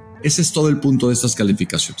 Bueno, ese es todo el punto de estas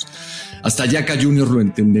calificaciones. Hasta Yaka Jr. lo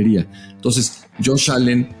entendería. Entonces, Josh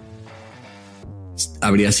Allen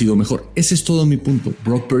habría sido mejor. Ese es todo mi punto.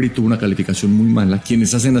 Brock Purdy tuvo una calificación muy mala.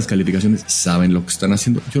 Quienes hacen las calificaciones saben lo que están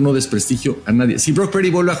haciendo. Yo no desprestigio a nadie. Si Brock Purdy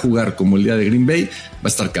vuelve a jugar como el día de Green Bay, va a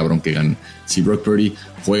estar cabrón que gane. Si Brock Purdy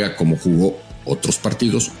juega como jugó otros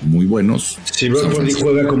partidos muy buenos. Si Brock Purdy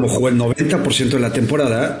juega como jugó el 90% de la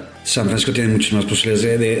temporada, San Francisco tiene muchas más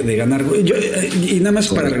posibilidades de ganar. Y nada más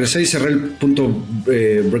para regresar y cerrar el punto,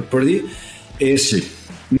 Brock Purdy,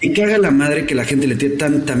 me caga la madre que la gente le tire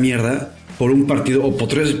tanta mierda por un partido o por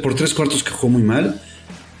tres cuartos que jugó muy mal.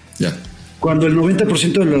 Ya. Cuando el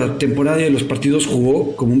 90% de la temporada y de los partidos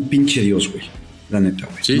jugó como un pinche dios, güey. La neta,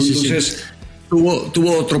 güey. Sí, ¿no? Entonces,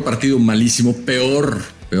 tuvo otro partido malísimo, peor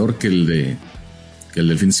que el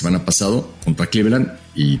del fin de semana pasado contra Cleveland,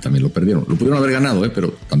 y también lo perdieron. Lo pudieron haber ganado,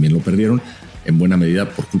 pero también lo perdieron en buena medida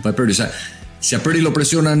por culpa de Purdy. O sea, si a Purdy lo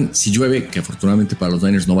presionan, si llueve, que afortunadamente para los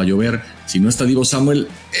Niners no va a llover, si no está Deebo Samuel,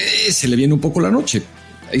 se le viene un poco la noche.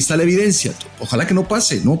 Ahí está la evidencia. Ojalá que no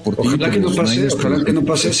pase, ¿no? Ojalá que no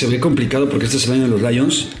pase. Se ve complicado porque este es el año de los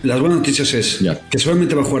Lions. Las buenas noticias es que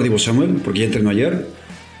seguramente va a jugar Deebo Samuel, porque ya entrenó ayer.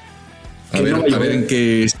 A ver en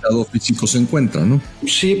qué estado físico se encuentra, ¿no?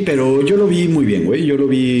 Sí, pero yo lo vi muy bien, güey. Yo lo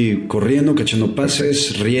vi corriendo, cachando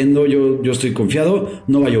pases, riendo. Yo estoy confiado.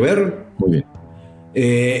 No va a llover. Muy bien.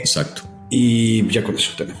 Exacto. Y ya con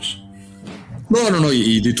eso tenemos. No.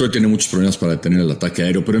 Y Detroit tiene muchos problemas para detener el ataque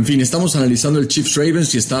aéreo. Pero en fin, estamos analizando el Chiefs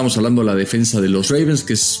Ravens y estábamos hablando de la defensa de los Ravens,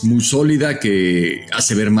 que es muy sólida, que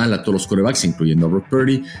hace ver mal a todos los quarterbacks, incluyendo a Brock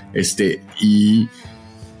Purdy.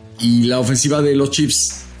 Y la ofensiva de los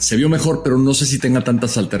Chiefs se vio mejor, pero no sé si tenga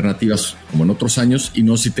tantas alternativas como en otros años y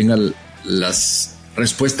no sé si tenga las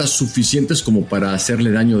respuestas suficientes como para hacerle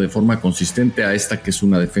daño de forma consistente a esta que es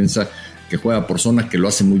una defensa que juega por zona, que lo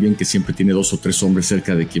hace muy bien, que siempre tiene 2 o 3 hombres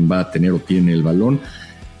cerca de quien va a tener o tiene el balón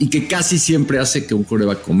y que casi siempre hace que un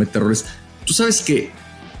quarterback cometa errores. Tú sabes que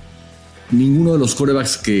ninguno de los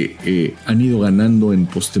quarterbacks que han ido ganando en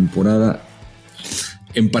postemporada,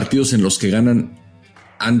 en partidos en los que ganan,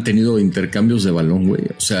 han tenido intercambios de balón, güey.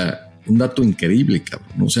 O sea, un dato increíble,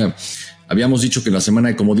 cabrón. O sea, habíamos dicho que en la semana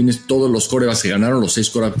de comodines todos los quarterbacks que ganaron, los 6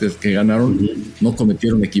 quarterbacks que ganaron, no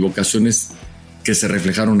cometieron equivocaciones que se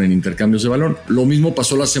reflejaron en intercambios de balón. Lo mismo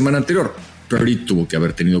pasó la semana anterior. Purdy tuvo que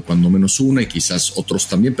haber tenido cuando menos una y quizás otros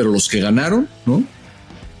también, pero los que ganaron,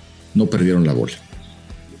 no perdieron la bola.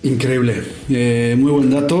 Increíble. Muy buen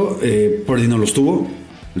dato. Purdy no los tuvo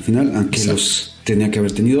al final, aunque exacto, los tenía que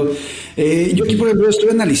haber tenido. Yo aquí, por ejemplo, estoy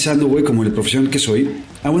analizando, güey, como el profesional que soy.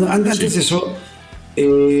 Bueno, antes de eso,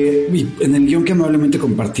 en el guión que amablemente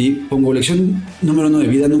compartí, pongo lección número 1 de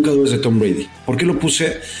vida, nunca dudes de Tom Brady. ¿Por qué lo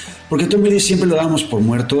puse? Porque Tom Brady siempre lo dábamos por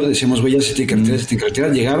muerto. Decíamos, güey, ya se tiene que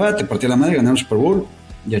retirar, llegaba, te partía la madre, ganaba el Super Bowl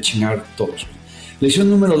y a chingar todos, güey. Lección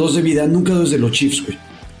número 2 de vida, nunca dudes de los Chiefs, güey,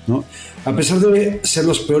 ¿no? A pesar de ser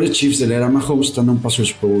los peores Chiefs de la era Mahomes, están a un paso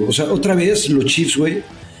del Super Bowl. O sea, otra vez los Chiefs, güey,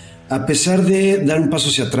 a pesar de dar un paso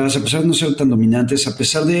hacia atrás, a pesar de no ser tan dominantes, a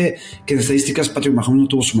pesar de que en estadísticas Patrick Mahomes no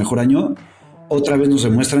tuvo su mejor año, otra vez nos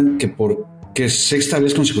demuestran que por sexta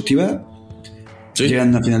vez consecutiva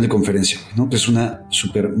llegan a la final de conferencia, ¿no? Que es una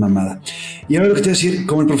súper mamada. Y ahora lo que te voy a decir,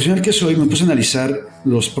 como el profesional que soy, me puse a analizar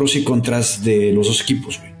los pros y contras de los dos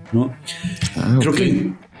equipos, güey, ¿no? Creo que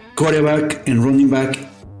en quarterback, en running back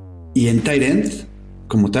y en tight end,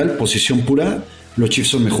 como tal, posición pura, los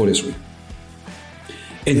Chiefs son mejores, güey.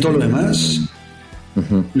 En todo lo demás,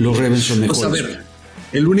 los Ravens son mejores. Pues a ver,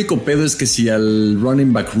 el único pedo es que si al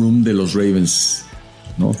running back room de los Ravens,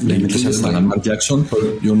 ¿no?, le metes a Lamar Jackson,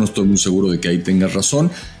 yo no estoy muy seguro de que ahí tengas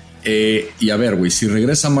razón. Y a ver, güey, si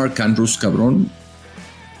regresa Mark Andrews, cabrón,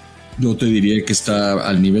 yo te diría que está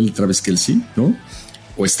al nivel de Travis Kelce, ¿no?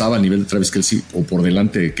 O estaba al nivel de Travis Kelce o por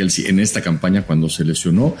delante de Kelce en esta campaña cuando se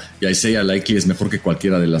lesionó. Y Isaiah Likely es mejor que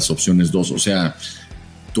cualquiera de las opciones 2. O sea,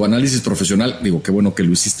 tu análisis profesional, digo, qué bueno que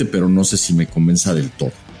lo hiciste, pero no sé si me convenza del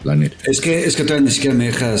todo, la neta. Es que todavía ni siquiera me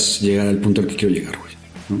dejas llegar al punto al que quiero llegar, güey,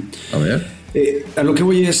 ¿no? A ver. A lo que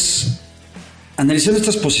voy es, analizando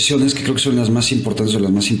estas posiciones, que creo que son las más importantes o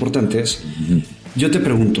las más importantes, yo te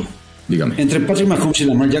pregunto, dígame, entre Patrick Mahomes y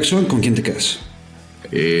Lamar Jackson, ¿con quién te quedas?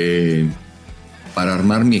 Para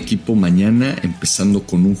armar mi equipo mañana, empezando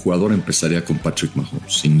con un jugador, empezaría con Patrick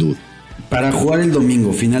Mahomes, sin duda. Para jugar el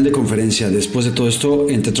domingo, final de conferencia, después de todo esto,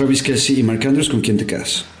 entre Travis Kelce y Mark Andrews, ¿con quién te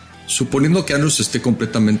quedas? Suponiendo que Andrews esté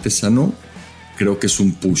completamente sano, creo que es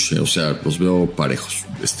un push, o sea, los veo parejos.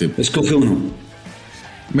 Escoge uno.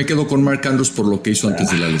 Me quedo con Mark Andrews por lo que hizo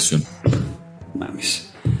antes de la lesión. Mames.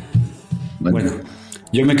 Bueno,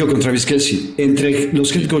 yo me quedo con Travis Kelce. Entre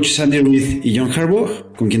los head coaches Andy Reid y John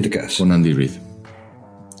Harbaugh, ¿con quién te quedas? Con Andy Reid.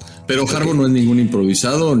 Pero Harbaugh no es ningún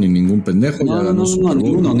improvisado ni ningún pendejo.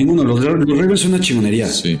 Ninguno. Los Ravens son una chingonería.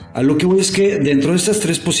 Sí. A lo que voy es que dentro de estas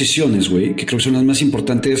 3 posiciones, güey, que creo que son las más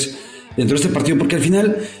importantes dentro de este partido, porque al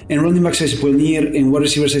final en running backs ahí se pueden ir, en wide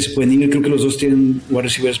receivers ahí se pueden ir. Creo que los dos tienen wide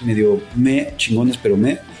receivers medio chingones, pero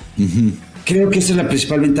Creo que esa es la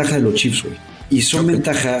principal ventaja de los Chiefs, güey. Y son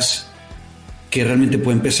ventajas que realmente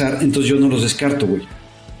pueden pesar, entonces yo no los descarto, güey.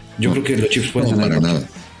 Yo creo que los Chiefs pueden ganar. Para nada.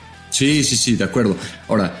 Sí, de acuerdo.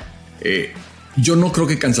 Ahora, yo no creo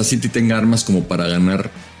que Kansas City tenga armas como para ganar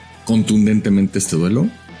contundentemente este duelo.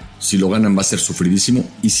 Si lo ganan va a ser sufridísimo.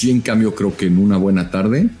 Y sí, en cambio, creo que en una buena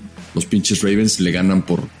tarde los pinches Ravens le ganan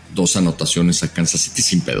por 2 anotaciones a Kansas City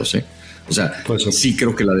sin pedos, ¿eh? O sea, sí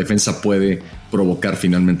creo que la defensa puede provocar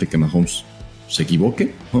finalmente que Mahomes se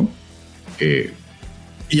equivoque, ¿no?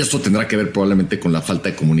 Y esto tendrá que ver probablemente con la falta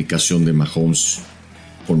de comunicación de Mahomes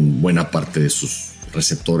con buena parte de sus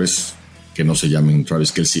receptores, que no se llamen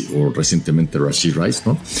Travis Kelce o recientemente Rashee Rice,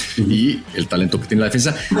 ¿no? Y el talento que tiene la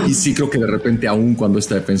defensa. Y sí creo que de repente, aun cuando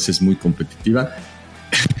esta defensa es muy competitiva,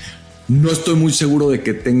 no estoy muy seguro de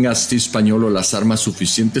que tenga Steve Spagnuolo las armas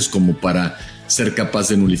suficientes como para ser capaz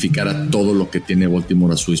de nulificar a todo lo que tiene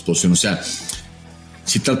Baltimore a su disposición. O sea,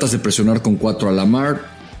 si tratas de presionar con 4 a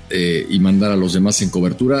Lamar y mandar a los demás en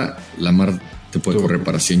cobertura, Lamar te puede correr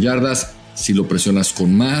para 100 yardas. Si lo presionas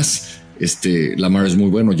con más, Lamar es muy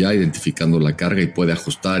bueno ya identificando la carga y puede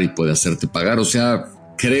ajustar y puede hacerte pagar. O sea,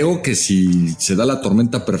 creo que si se da la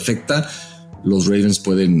tormenta perfecta, los Ravens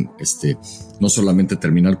pueden no solamente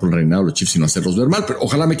terminar con el reinado de los Chiefs, sino hacerlos ver mal. Pero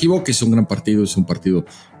ojalá me equivoque, es un gran partido, es un partido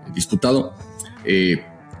disputado.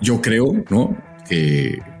 Yo creo, ¿no?,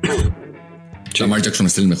 que Lamar Jackson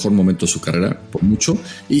está en el mejor momento de su carrera, por mucho.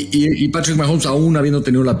 Y Patrick Mahomes, aún habiendo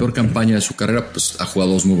tenido la peor campaña de su carrera, pues ha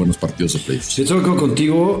jugado 2 muy buenos partidos de playoffs. Yo estoy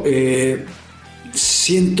contigo.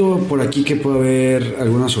 Siento por aquí que puede haber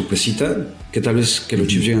alguna sorpresita, que tal vez que los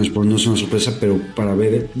Chiefs lleguen a Super Bowl no es una sorpresa, pero para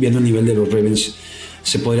ver, viendo el nivel de los Ravens,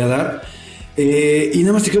 se podría dar. Y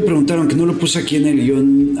nada más te quiero preguntar, aunque no lo puse aquí en el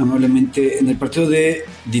guión amablemente, en el partido de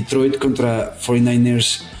Detroit contra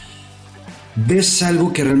 49ers, ¿ves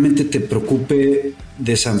algo que realmente te preocupe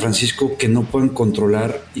de San Francisco que no puedan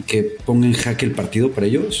controlar y que ponga en jaque el partido para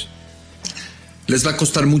ellos? Les va a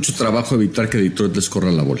costar mucho trabajo evitar que Detroit les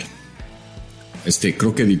corra la bola.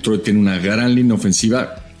 Creo que Detroit tiene una gran línea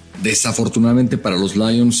ofensiva. Desafortunadamente para los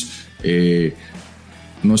Lions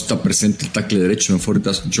no está presente el tackle derecho en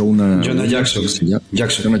fuerzas Jonah Jackson.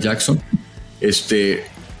 Jonah Jackson.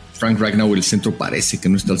 Frank Ragnow, el centro, parece que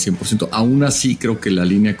no está al 100%. Aún así, creo que la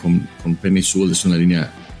línea con Penei Sewell es una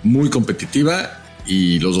línea muy competitiva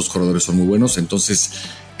y los dos corredores son muy buenos. Entonces,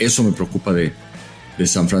 eso me preocupa de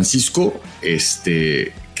San Francisco.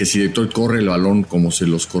 Que si Detroit corre el balón como se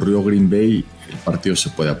los corrió Green Bay, el partido se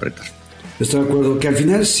puede apretar. Estoy de acuerdo que al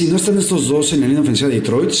final, si no están estos dos en la línea ofensiva de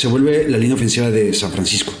Detroit, se vuelve la línea ofensiva de San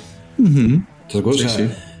Francisco. ¿Estás de acuerdo? Sí.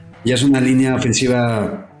 Ya es una línea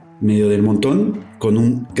ofensiva medio del montón, con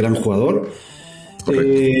un gran jugador.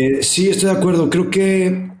 Sí, estoy de acuerdo. Creo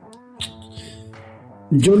que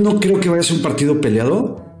yo no creo que vaya a ser un partido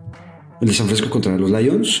peleado, el de San Francisco contra los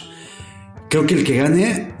Lions. Creo que el que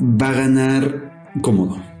gane va a ganar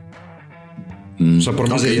cómodo. O sea, por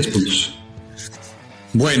más de 10 puntos.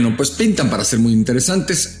 Bueno, pues pintan para ser muy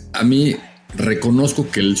interesantes. A mí reconozco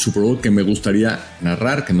que el Super Bowl que me gustaría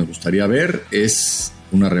narrar, que me gustaría ver, es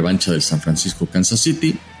una revancha del San Francisco Kansas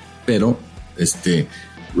City, pero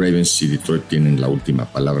Ravens y Detroit tienen la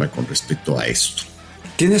última palabra con respecto a esto.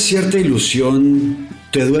 ¿Tienes cierta ilusión?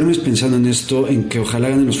 ¿Te duermes pensando en esto, en que ojalá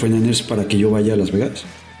ganen los 49ers para que yo vaya a Las Vegas?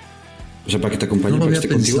 O sea, para que te acompañe, no para que esté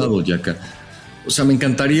contigo. Yaka. O sea, me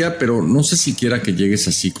encantaría, pero no sé si quiera que llegues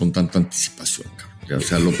así con tanta anticipación, cabrón. O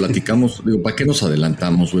sea, lo platicamos, digo, ¿para qué nos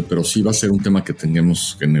adelantamos, güey? Pero sí va a ser un tema que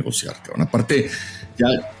tengamos que negociar, cabrón. Aparte, ya...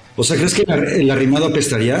 O sea, ¿crees que el arrimado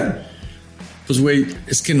apestaría? Pues, güey,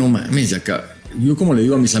 es que no mames, Yaka. Yo como le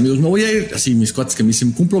digo a mis amigos, me voy a ir así, mis cuates que me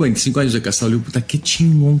dicen, cumplo 25 años de casado. Le digo, puta, qué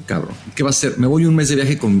chingón, cabrón. ¿Qué va a ser? Me voy un mes de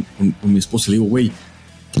viaje con mi esposa. Le digo, güey,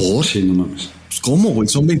 ¿por? Sí, no mames. Pues, ¿cómo, güey?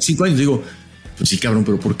 Son 25 años. Digo, pues sí, cabrón,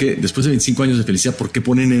 pero ¿por qué? Después de 25 años de felicidad, ¿por qué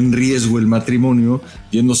ponen en riesgo el matrimonio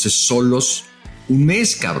yéndose solos un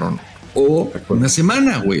mes, cabrón? O una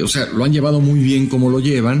semana, güey. O sea, lo han llevado muy bien como lo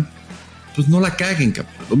llevan. Pues no la caguen,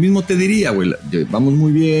 cabrón. Lo mismo te diría, güey. Vamos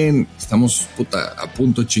muy bien. Estamos, puta, a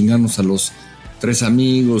punto de chingarnos a los 3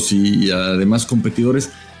 amigos y además competidores.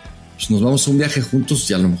 Pues nos vamos a un viaje juntos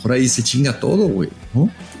y a lo mejor ahí se chinga todo, güey, ¿no?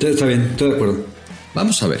 Está bien, estoy de acuerdo.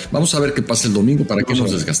 Vamos a ver qué pasa el domingo para que nos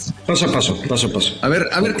desgasten. Paso a paso. A ver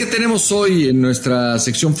qué tenemos hoy en nuestra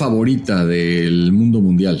sección favorita del mundo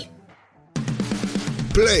mundial.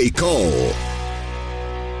 Play Call.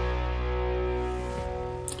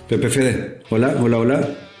 Pepe Fede, hola.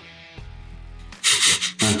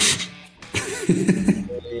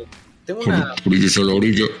 Tengo una...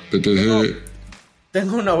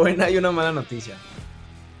 Tengo una buena y una mala noticia.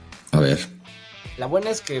 A ver. La buena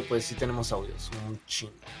es que pues sí tenemos audios, un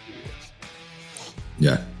chingo de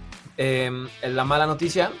videos. Ya. La mala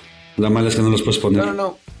noticia... La mala es que no los puedes poner.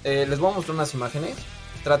 No. Les voy a mostrar unas imágenes.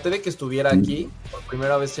 Traté de que estuviera aquí por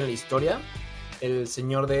primera vez en la historia el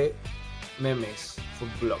señor de memes,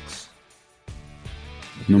 Footblogs.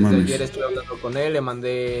 No mames. Ayer estuve hablando con él, le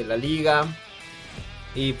mandé la liga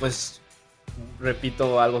y pues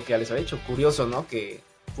repito algo que ya les había dicho, curioso, ¿no? Que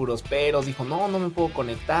puros peros, dijo, no me puedo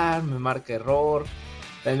conectar, me marca error,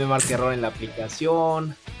 también me marca error en la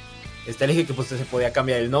aplicación. Le dije que pues se podía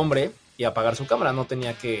cambiar el nombre y apagar su cámara, no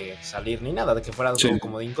tenía que salir ni nada, de que fuera todo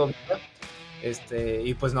como de incógnita.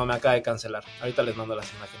 Y pues no, me acaba de cancelar. Ahorita les mando las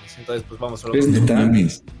imágenes. Entonces, pues vamos solo.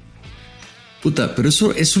 Puta, pero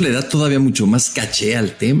eso le da todavía mucho más caché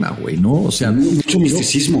al tema, güey, ¿no? O sea, mucho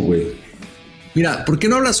misticismo, güey. Mira, ¿por qué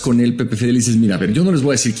no hablas con él, Pepe Fede? Le dices, mira, a ver, yo no les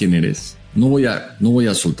voy a decir quién eres. No voy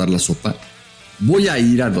a soltar la sopa. Voy a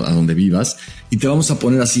ir a donde vivas y te vamos a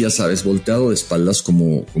poner así, ya sabes, volteado de espaldas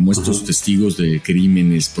como estos testigos de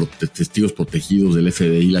crímenes, testigos protegidos del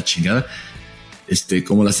FBI, la chingada.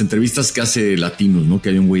 Como las entrevistas que hace Latinos, ¿no? Que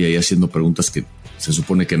hay un güey ahí haciendo preguntas que se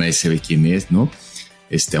supone que nadie sabe quién es, ¿no?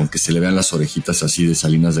 Aunque se le vean las orejitas así de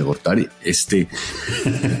Salinas de Gortari,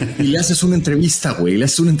 y le haces una entrevista, güey,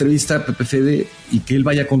 a Pepe Fede y que él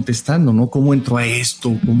vaya contestando, ¿no? ¿Cómo entró a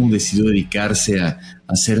esto? ¿Cómo decidió dedicarse a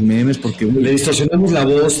hacer memes? Porque güey, le distorsionamos la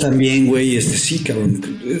voz también, güey, sí, cabrón.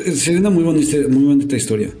 Sería una muy bonita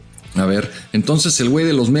historia. A ver, entonces el güey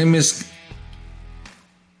de los memes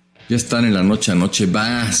ya están en la noche anoche.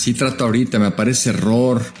 Va, sí trato ahorita, me aparece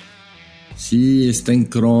error. Sí, está en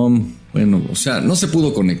Chrome. Bueno, o sea, no se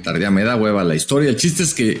pudo conectar. Ya me da hueva la historia. El chiste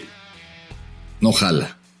es que no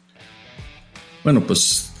jala. Bueno,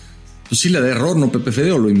 pues sí le da error, ¿no, Pepe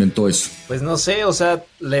Fede, o lo inventó eso? Pues no sé, o sea,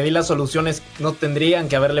 le di las soluciones. No tendrían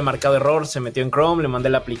que haberle marcado error. Se metió en Chrome, le mandé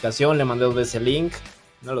la aplicación, le mandé 2 veces el link.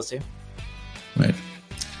 No lo sé.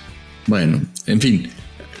 Bueno, en fin.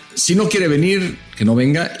 Si no quiere venir, que no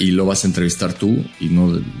venga y lo vas a entrevistar tú y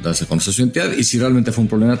no das a conocer su identidad. Y si realmente fue un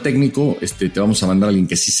problema técnico, te vamos a mandar a alguien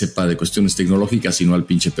que sí sepa de cuestiones tecnológicas y no al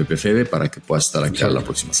pinche Pepe Fede para que puedas estar aquí la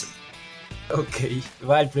próxima semana. Ok,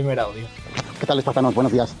 va el primer audio. ¿Qué tal, espartanos?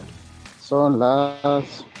 Buenos días. Son las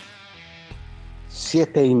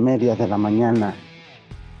 7:30 de la mañana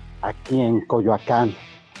aquí en Coyoacán,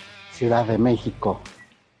 Ciudad de México.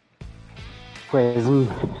 Pues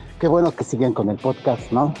qué bueno que siguen con el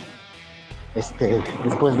podcast, ¿no?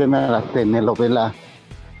 Después de la telenovela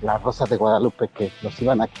La Rosa de Guadalupe que los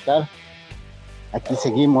iban a quitar, aquí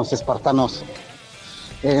seguimos, espartanos.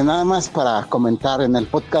 Nada más para comentar en el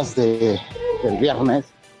podcast del viernes,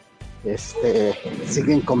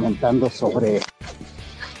 siguen comentando sobre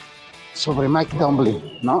Mike Tomlin,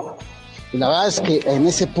 ¿no? Y la verdad es que en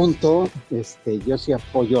ese punto, yo sí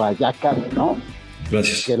apoyo a Yaka, ¿no?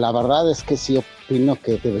 Gracias. Que la verdad es que sí opino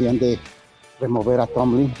que deberían de remover a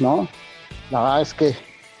Tomlin, ¿no? La verdad es que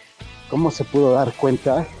cómo se pudo dar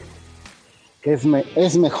cuenta que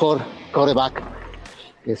es mejor quarterback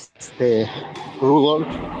Rudolph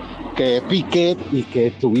que Pickett y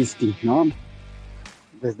que Trubisky, ¿no?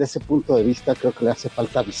 Desde ese punto de vista creo que le hace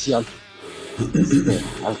falta visión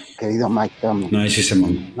al querido Mike Tomlin. No, sí se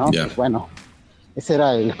mamó. ¿No? Yeah. Pues bueno, ese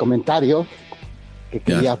era el comentario que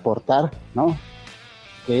quería aportar, ¿no?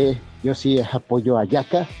 Que yo sí apoyo a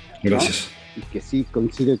Yaka. Gracias. ¿no? Y que sí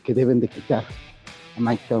coincido que deben de quitar a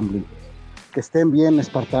Mike Tomlin. Que estén bien,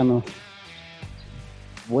 espartanos.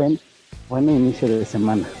 Buen inicio de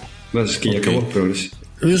semana. Gracias, que ya acabó, pero gracias.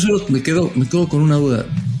 Yo solo me quedo con una duda.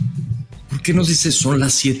 ¿Por qué nos dice son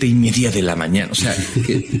las 7:30 de la mañana? O sea,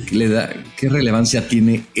 ¿qué relevancia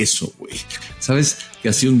tiene eso, güey? ¿Sabes? Que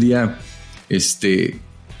hace un día,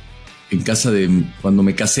 en casa cuando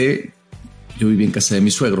me casé, yo viví en casa de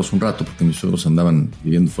mis suegros un rato, porque mis suegros andaban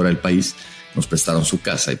viviendo fuera del país, nos prestaron su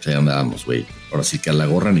casa y pues ahí andábamos, güey. Ahora sí que a la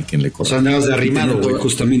gorra ni quien le corra. O sea, andabas de arrimado, güey,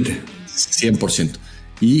 justamente. 100%.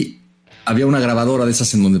 Y había una grabadora de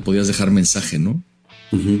esas en donde podías dejar mensaje, ¿no?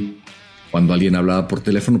 Uh-huh. Cuando alguien hablaba por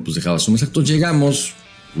teléfono, pues dejaba su mensaje. Entonces llegamos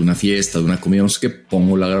de una fiesta, de una comida, no sé qué,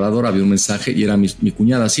 pongo la grabadora, había un mensaje y era mi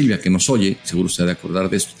cuñada Silvia, que nos oye, seguro se ha de acordar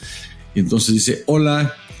de esto. Y entonces dice,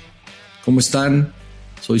 hola, ¿cómo están?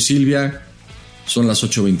 Soy Silvia, son las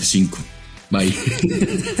 8:25. Bye.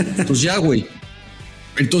 Entonces ya, güey.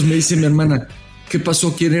 Entonces me dice mi hermana, ¿qué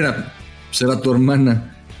pasó? ¿Quién era? Pues era tu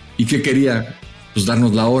hermana. ¿Y qué quería? Pues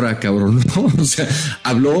darnos la hora, cabrón, ¿no? O sea,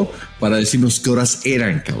 habló para decirnos qué horas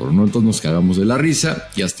eran, cabrón, ¿no? Entonces nos cagamos de la risa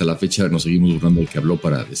y hasta la fecha nos seguimos burlando del que habló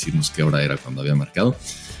para decirnos qué hora era cuando había marcado,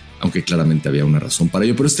 aunque claramente había una razón para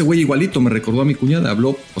ello. Pero este güey igualito me recordó a mi cuñada,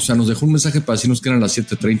 habló, o sea, nos dejó un mensaje para decirnos que eran las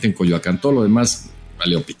 7:30 en Coyoacán. Todo lo demás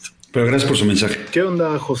valió pito. Pero gracias por su mensaje. ¿Qué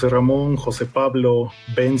onda, José Ramón, José Pablo,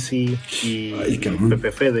 Benzi y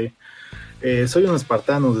Pepe Fede? Soy un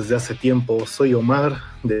espartano desde hace tiempo. Soy Omar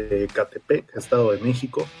de Catepec, Estado de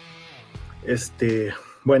México.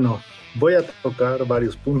 Bueno, voy a tocar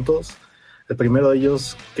varios puntos. El primero de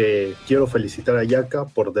ellos, que quiero felicitar a Yaka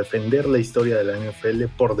por defender la historia de la NFL,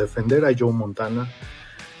 por defender a Joe Montana,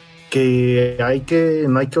 que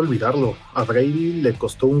no hay que olvidarlo. A Brady le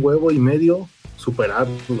costó 1,5 huevos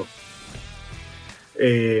superarlo.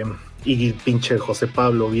 Y pinche José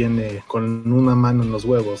Pablo viene con una mano en los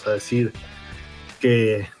huevos a decir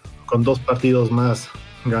que con 2 partidos más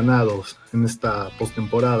ganados en esta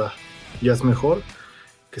postemporada ya es mejor.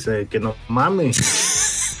 Que no mame.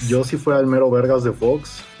 Yo si fuera el mero vergas de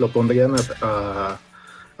Fox lo pondrían a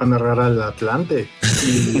narrar al Atlante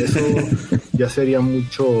y eso ya sería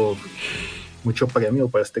mucho premio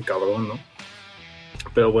para este cabrón, ¿no?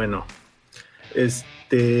 Pero bueno,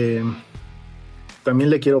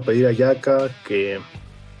 también le quiero pedir a Yaka que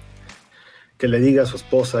le diga a su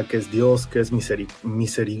esposa que es Dios, que es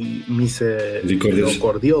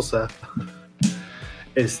misericordiosa,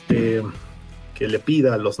 que le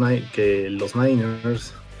pida que los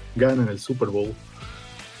Niners ganen el Super Bowl.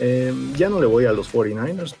 Ya no le voy a los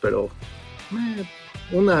 49ers, pero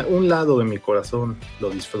un lado de mi corazón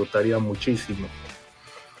lo disfrutaría muchísimo.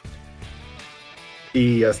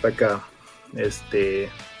 Y hasta acá,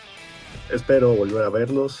 espero volver a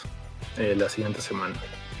verlos la siguiente semana.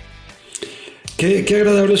 Qué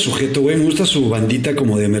agradable sujeto, güey. Me gusta su bandita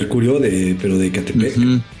como de Mercurio, pero de Catepec.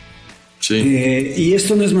 Uh-huh. Sí. Y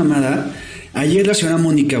esto no es mamada. Ayer la señora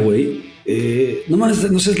Mónica, güey,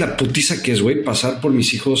 no sé la putiza que es, güey, pasar por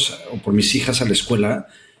mis hijos o por mis hijas a la escuela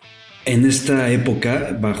en esta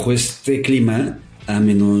época, bajo este clima, a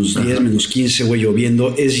menos 10, menos 15, güey,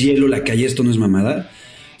 lloviendo. Es hielo la calle, esto no es mamada.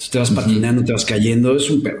 Entonces te vas patinando, te vas cayendo, es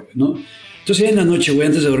un pedo, ¿no? Entonces ya en la noche, güey,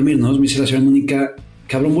 antes de dormirnos, me dice la señora Mónica,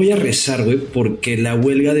 cabrón, voy a rezar, güey, porque la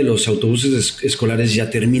huelga de los autobuses escolares ya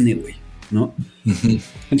termine, güey, ¿no?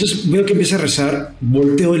 Entonces veo que empieza a rezar,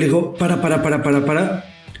 volteo y le digo, para.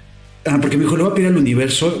 Porque me dijo, le voy a pedir al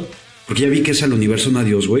universo, porque ya vi que es al universo, no a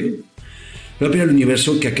Dios, güey. Le voy a pedir al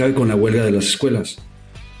universo que acabe con la huelga de las escuelas.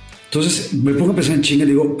 Entonces me pongo a pensar en chinga y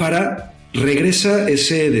le digo, regresa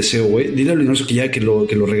ese deseo, güey. Dile al universo que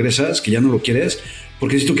lo regresas, que ya no lo quieres,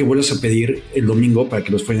 porque necesito que vuelvas a pedir el domingo para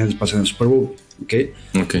que los 49ers pasen al Super Bowl, ¿ok?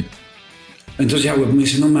 Entonces ya, güey, me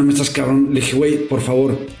dice, no mames, estás cabrón. Le dije, güey, por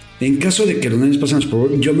favor, en caso de que los Niners pasen al Super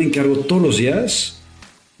Bowl, yo me encargo todos los días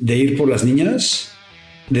de ir por las niñas,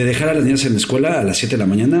 de dejar a las niñas en la escuela a las 7 de la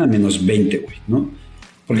mañana a menos 20, güey, ¿no?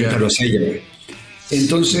 Porque te lo hace ella, güey.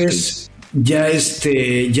 Entonces, ya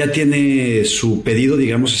tiene su pedido,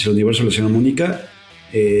 digamos, hacia el universo de la señora Mónica,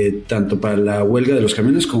 tanto para la huelga de los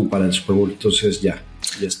camiones como para el Super Bowl. Entonces ya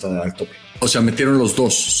está al tope. O sea, metieron los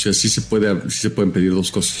dos. O sea, sí se pueden pedir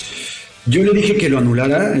dos cosas. Yo le dije que lo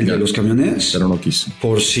anulara, el de los camiones. Pero no quiso.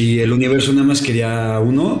 Por si el universo nada más quería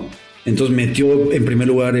uno. Entonces metió en primer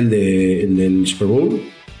lugar el del Super Bowl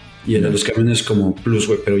y el de los camiones como plus,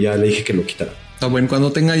 güey. Pero ya le dije que lo quitara. Está bueno,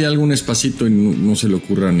 cuando tenga ya algún espacito y no se le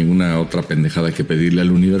ocurra ninguna otra pendejada que pedirle al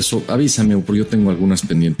universo, avísame, porque yo tengo algunas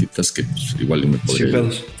pendientitas que pues, igual me podría... Sin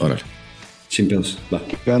pedos. Órale. Sin pedos, va.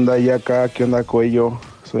 ¿Qué onda acá? ¿Qué onda, Cuello?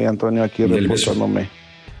 Soy Antonio aquí reportándome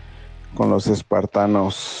con los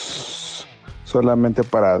espartanos. Solamente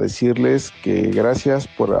para decirles que gracias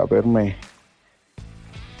por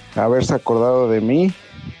haberse acordado de mí,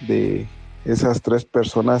 de esas 3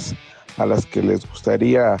 personas a las que les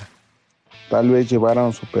gustaría tal vez llevar a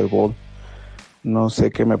un Super Bowl. No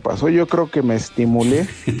sé qué me pasó. Yo creo que me estimulé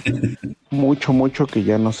mucho que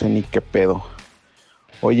ya no sé ni qué pedo.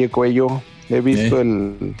 Oye, Cuello, he visto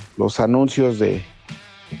los anuncios del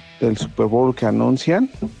Super Bowl que anuncian.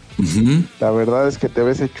 La verdad es que te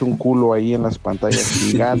ves hecho un culo ahí en las pantallas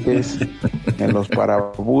gigantes, en los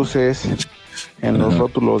parabuses, en los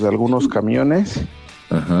rótulos de algunos camiones.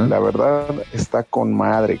 La verdad está con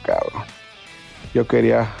madre, cabrón. Yo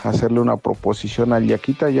quería hacerle una proposición al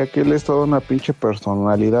Yaquita, ya que él es toda una pinche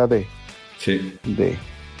personalidad de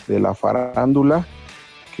la farándula,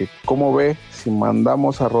 que cómo ve si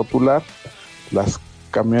mandamos a rotular las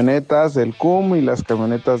camionetas del CUM y las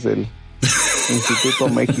camionetas del Instituto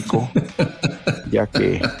México, ya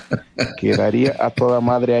que quedaría a toda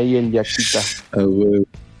madre ahí el Yaquita,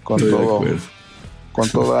 con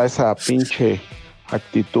toda esa pinche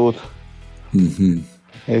actitud.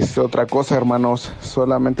 Es otra cosa, hermanos,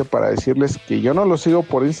 solamente para decirles que yo no los sigo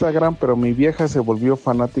por Instagram, pero mi vieja se volvió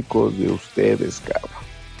fanático de ustedes, cabrón.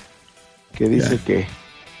 Que dice que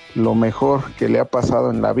lo mejor que le ha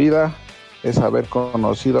pasado en la vida es haber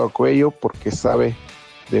conocido a Cuello porque sabe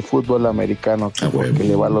de fútbol americano, porque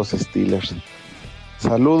le va a los Steelers.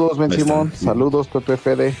 Saludos, Ben Simón, saludos, Pepe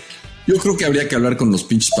Fede. Yo creo que habría que hablar con los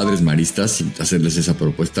pinches padres maristas y hacerles esa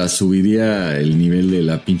propuesta. Subiría el nivel de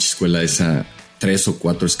la pinche escuela esa 3 o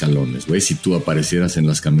 4 escalones, güey, si tú aparecieras en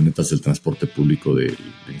las camionetas del transporte público del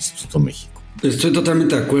Instituto México. Estoy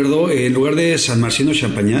totalmente de acuerdo. En lugar de San Marcino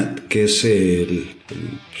Champagnat, que es el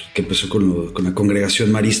que empezó con la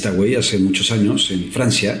congregación marista, güey, hace muchos años en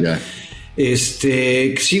Francia.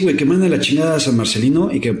 Sí, güey, que manden la chingada a San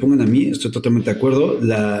Marcelino y que me pongan a mí. Estoy totalmente de acuerdo.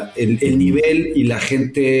 El nivel y la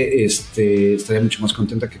gente estaría mucho más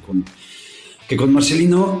contenta que con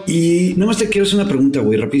Marcelino. Y nada más te quiero hacer una pregunta,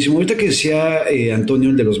 güey, rapidísimo. Ahorita que decía Antonio,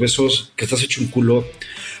 el de los besos, que estás hecho un culo,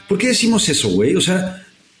 ¿por qué decimos eso, güey? O sea,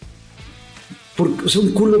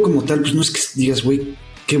 un culo como tal, pues no es que digas, güey,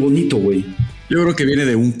 qué bonito, güey. Yo creo que viene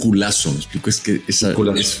de un culazo, me explico, es que esa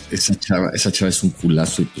chava es un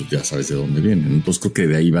culazo y pues ya sabes de dónde viene. Entonces creo que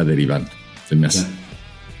de ahí va derivando. Se me hace.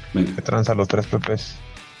 ¿Qué tranza los 3 Pepes?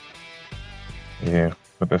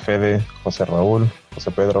 Pepe Fede, José Raúl,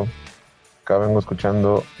 José Pedro. Acá vengo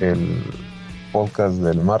escuchando el podcast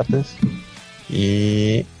del martes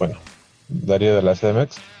y bueno, Darío de la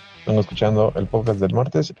CDMX. Vengo escuchando el podcast del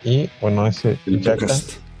martes y bueno, ese Yaca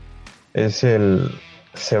es el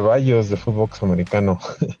Ceballos de fútbol americano.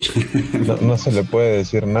 no se le puede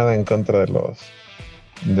decir nada en contra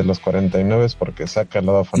de los 49 porque saca el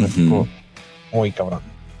lado fanático muy cabrón.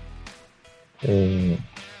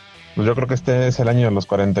 Pues yo creo que este es el año de los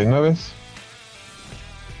 49.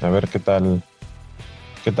 A ver qué tal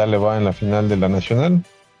qué tal le va en la final de la Nacional.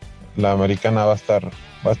 La americana va a estar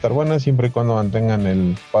buena siempre y cuando mantengan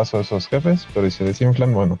el paso de esos jefes, pero si se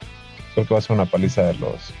desinflan, bueno, creo que va a ser una paliza de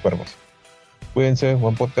los Cuervos. Cuídense,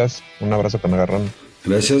 buen podcast, un abrazo con agarrón.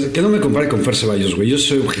 Gracias. Que no me compare con Fer Ceballos, güey. Yo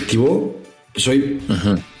soy objetivo, soy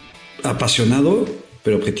apasionado,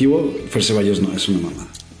 pero objetivo. Fer Ceballos no, es una mamada.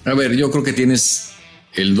 A ver, yo creo que tienes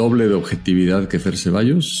el doble de objetividad que Fer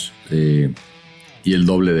Ceballos, y el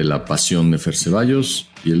doble de la pasión de Fer Ceballos,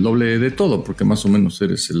 y el doble de todo, porque más o menos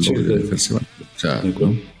eres el doble de Fer Ceballos. O sea,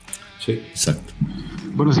 ¿no? Sí. Exacto.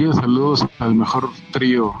 Buenos días, saludos al mejor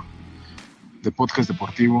trío de podcast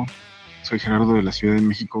deportivo. Soy Gerardo de la Ciudad de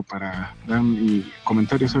México para dar mi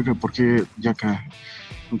comentario acerca de por qué Yaka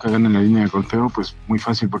nunca gana en la línea de golpeo. Pues muy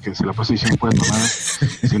fácil, porque se la pasa diciendo puras mamadas,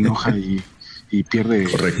 se enoja y pierde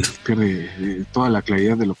toda la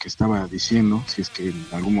claridad de lo que estaba diciendo, si es que en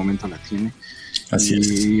algún momento la tiene. Así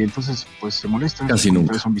es. Y entonces pues se molesta. Casi sus nunca.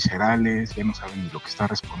 comentarios son viscerales, ya no saben ni lo que está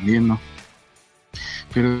respondiendo.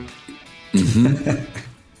 Pero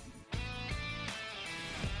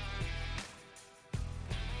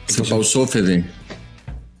Se pausó, Fede.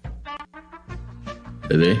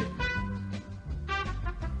 Pepe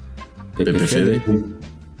Fede.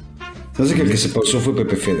 ¿Sabes que el que se pausó fue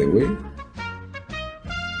Pepe Fede, güey?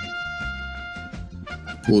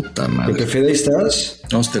 Puta madre. Pepe Fede, ¿ahí estás?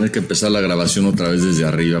 Vamos a tener que empezar la grabación otra vez desde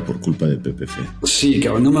arriba por culpa de Pepe Fede. Sí,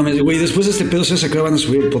 cabrón, no mames, güey. Después de este pedo se acá van a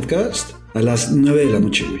subir el podcast a las 9 de la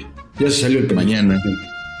noche, güey. Ya se salió el pedo. Mañana.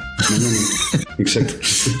 Exacto.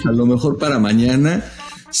 A lo mejor para mañana,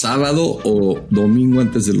 sábado o domingo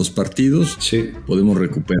antes de los partidos, podemos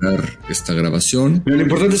recuperar esta grabación. Pero lo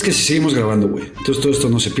importante es que si seguimos grabando, güey. Entonces todo esto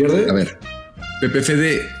no se pierde. A ver, Pepe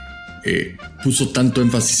Fede puso tanto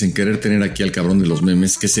énfasis en querer tener aquí al cabrón de los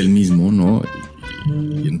memes, que es el mismo, ¿no?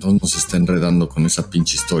 Y entonces nos está enredando con esa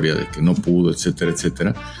pinche historia de que no pudo, etcétera,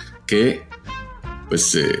 etcétera, que,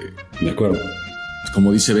 pues... de acuerdo.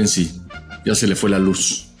 Como dice Benzi, ya se le fue la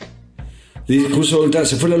luz. Justo ahorita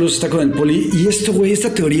se fue la luz, está con el poli. Y esto, güey,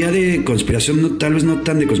 esta teoría de conspiración, no, tal vez no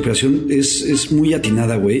tan de conspiración, es muy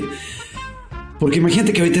atinada, güey. Porque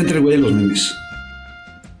imagínate que ahorita entra el güey de los memes.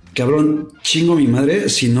 Cabrón, chingo a mi madre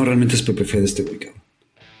si no realmente es Pepe Fede este güey, cabrón.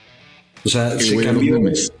 O sea, se cambió.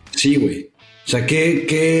 Sí, güey. O sea,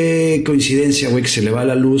 qué coincidencia, güey, que se le va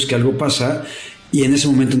la luz, que algo pasa, y en ese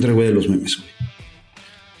momento entra el güey de los memes, güey.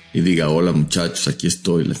 Y diga, hola muchachos, aquí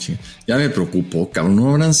estoy, la chingada. Ya me preocupó, cabrón, ¿no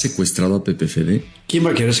habrán secuestrado a Pepe Fede? ¿Quién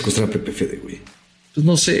va a querer secuestrar a Pepe Fede, güey? Pues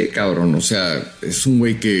no sé, cabrón, o sea, es un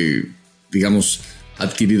güey que, digamos, ha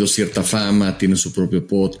adquirido cierta fama, tiene su propio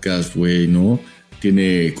podcast, güey, ¿no?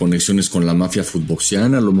 Tiene conexiones con la mafia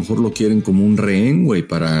futboxiana, a lo mejor lo quieren como un rehén, güey,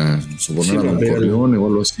 para sobornar a Don Corleone o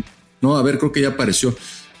algo así. No, a ver, creo que ya apareció.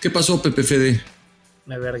 ¿Qué pasó, Pepe Fede?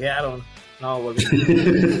 Me verguearon. No, volví.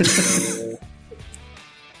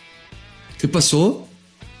 ¿Qué pasó?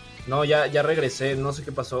 No, ya regresé, no sé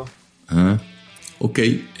qué pasó. Ah, ok.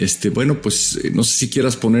 Bueno, pues no sé si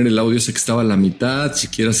quieras poner el audio ese que estaba a la mitad, si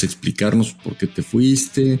quieras explicarnos por qué te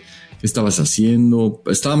fuiste, qué estabas haciendo.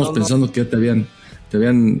 Estábamos pensando que ya te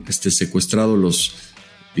habían secuestrado los,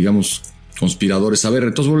 digamos, conspiradores. A ver,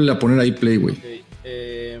 entonces vuelve a poner ahí play, güey. Okay.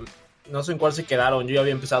 No sé en cuál se quedaron, yo ya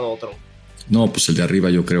había empezado otro. No, pues el de arriba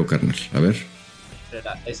yo creo, carnal. A ver.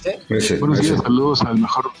 ¿Era este? Buenos días, saludos al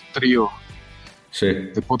mejor trío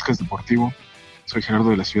de podcast deportivo. Soy Gerardo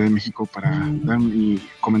de la Ciudad de México para dar mi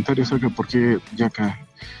comentario acerca de por qué Yaka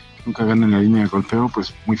nunca gana en la línea de golpeo.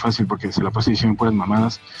 Pues muy fácil, porque se la pasa diciendo puras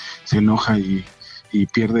mamadas, se enoja y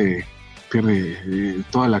pierde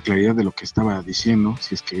toda la claridad de lo que estaba diciendo,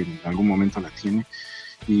 si es que en algún momento la tiene.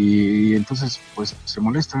 Y entonces pues se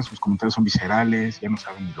molesta, sus comentarios son viscerales, ya no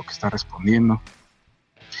saben ni lo que está respondiendo.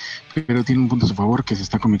 Pero tiene un punto a su favor, que se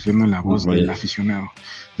está convirtiendo en la voz del aficionado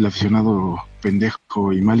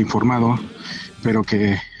pendejo y mal informado, pero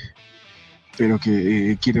que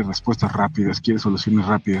quiere respuestas rápidas, quiere soluciones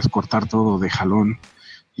rápidas, cortar todo de jalón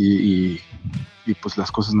y pues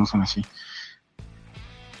las cosas no son así.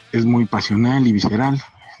 Es muy pasional y visceral,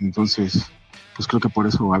 entonces pues creo que por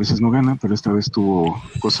eso a veces no gana, pero esta vez tuvo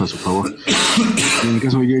cosas a su favor. Y en el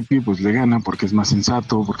caso de JP, pues le gana porque es más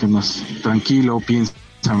sensato, porque es más tranquilo, piensa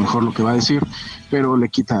mejor lo que va a decir, pero le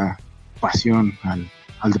quita pasión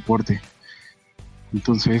al deporte.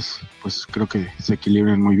 Entonces, pues creo que se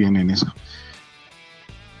equilibran muy bien en eso.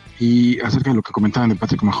 Y acerca de lo que comentaban de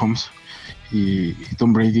Patrick Mahomes y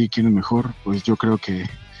Tom Brady, ¿quién es mejor? Pues yo creo que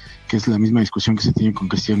es la misma discusión que se tiene con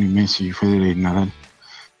Cristiano y Messi, Federer y Nadal.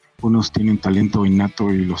 Unos tienen talento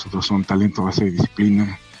innato y los otros son talento a base de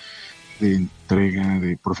disciplina, de entrega,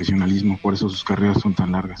 de profesionalismo. Por eso sus carreras son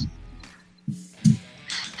tan largas.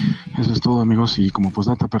 Eso es todo, amigos. Y como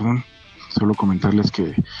postdata, perdón, solo comentarles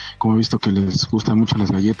que, como he visto que les gustan mucho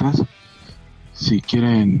las galletas, si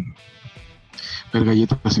quieren ver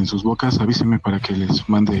galletas en sus bocas, avísenme para que les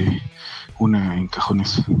mande una en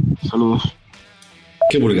cajones. Saludos.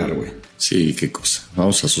 Qué vulgar, güey. Sí, qué cosa.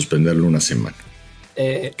 Vamos a suspenderlo una semana.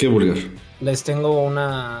 Qué vulgar. Les tengo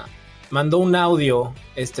mandó un audio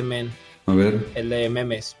men. A ver. El de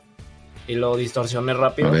memes. Y lo distorsioné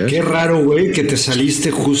rápido. A ver. Qué raro, güey, que te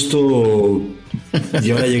saliste justo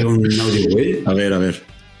y ahora llega un audio, güey.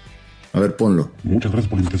 A ver, ponlo. Muchas gracias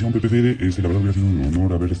por la invitación, Pepe Fede. La verdad ha sido un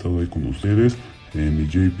honor haber estado ahí con ustedes. Mi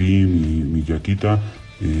JP, mi Yaquita.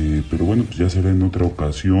 Pero bueno, pues ya será en otra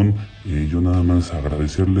ocasión. Yo nada más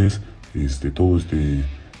agradecerles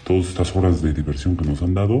todas estas horas de diversión que nos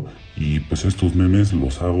han dado, y pues estos memes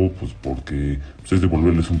los hago pues porque pues, es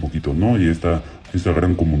devolverles un poquito, ¿no? Y esta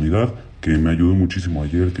gran comunidad que me ayudó muchísimo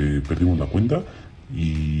ayer que perdimos la cuenta,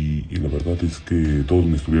 y la verdad es que todos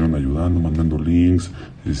me estuvieron ayudando, mandando links,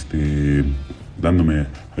 dándome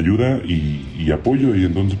ayuda y apoyo, y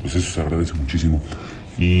entonces pues eso se agradece muchísimo.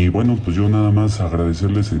 Y bueno, pues yo nada más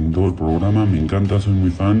agradecerles en todo el programa, me encanta, soy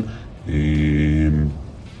muy fan.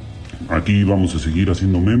 Aquí vamos a seguir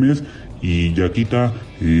haciendo memes, y Yaquita,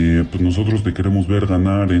 pues nosotros te queremos ver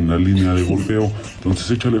ganar en la línea de golpeo,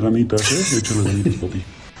 entonces échale ganitas, papi.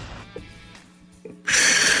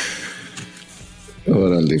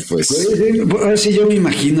 Órale, pues. Ahora sí yo me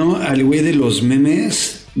imagino al güey de los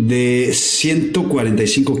memes de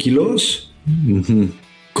 145 kilos,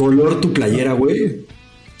 color tu playera, güey.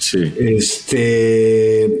 Sí.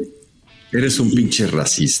 Eres un pinche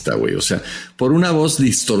racista, güey. O sea, por una voz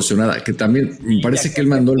distorsionada, que también me parece que él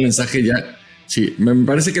mandó el mensaje ya. Sí, me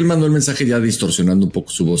parece que él mandó el mensaje ya distorsionando un poco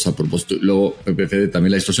su voz a propósito. Luego Pepe Fede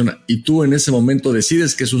también la distorsiona. Y tú en ese momento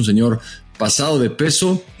decides que es un señor pasado de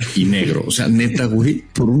peso y negro. O sea, neta, güey,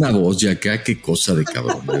 por una voz ya acá, qué cosa de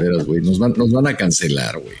cabrón. De veras, güey. Nos van a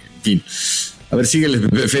cancelar, güey. En fin. A ver, síguele,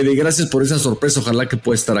 Pepe Fede. Y gracias por esa sorpresa. Ojalá que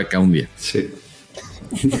pueda estar acá un día. Sí.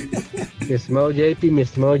 Mi estimado JP, mi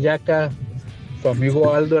estimado Yaka, su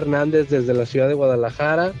amigo Aldo Hernández desde la ciudad de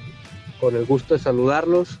Guadalajara, con el gusto de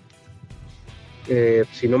saludarlos.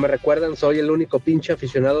 Si no me recuerdan, soy el único pinche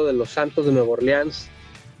aficionado de los Santos de Nueva Orleans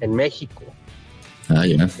en México.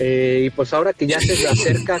 Ya. Y pues ahora que ya se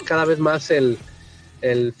acerca cada vez más el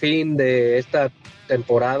fin de esta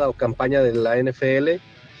temporada o campaña de la NFL,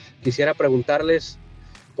 quisiera preguntarles,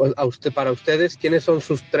 pues, para ustedes, ¿quiénes son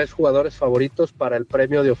sus 3 jugadores favoritos para el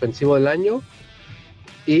premio de ofensivo del año?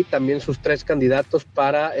 Y también sus 3 candidatos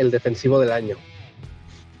para el defensivo del año.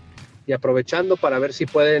 Y aprovechando para ver si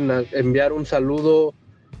pueden enviar un saludo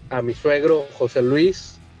a mi suegro José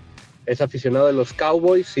Luis, es aficionado de los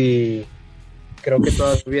Cowboys y creo que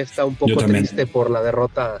todavía está un poco triste por la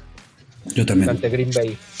derrota ante Green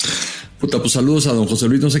Bay. Puta, pues saludos a don José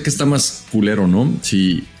Luis. No sé qué está más culero, ¿no?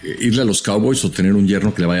 Si irle a los Cowboys o tener un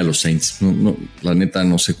yerno que le vaya a los Saints. No, la neta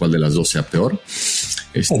no sé cuál de las dos sea peor.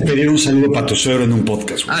 O pedir un saludo para tu suegro en un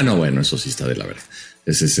podcast, güey. No, bueno, eso sí está de la verga.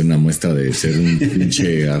 Esa es una muestra de ser un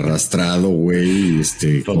pinche arrastrado, güey.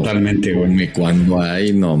 Totalmente, güey. Cuando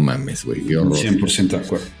hay, no mames, güey. Qué horror. 100% de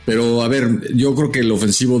acuerdo. Pero a ver, yo creo que el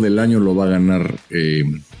ofensivo del año lo va a ganar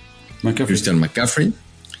Christian McCaffrey,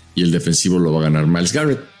 y el defensivo lo va a ganar Myles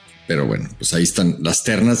Garrett. Pero bueno, pues ahí están las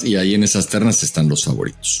ternas, y ahí en esas ternas están los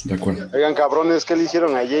favoritos. De acuerdo. Oigan, cabrones, ¿qué le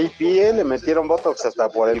hicieron a JP? Le metieron botox hasta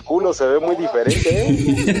por el culo, se ve muy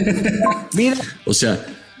diferente, Mira. O sea,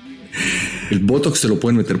 el botox te lo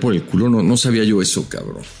pueden meter por el culo. No sabía yo eso,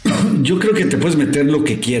 cabrón. Yo creo que te puedes meter lo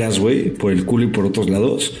que quieras, güey, por el culo y por otros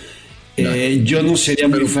lados. Yo no sería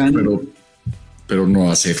muy fan. Pero no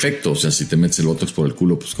hace efecto. O sea, si te metes el botox por el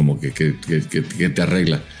culo, pues como que te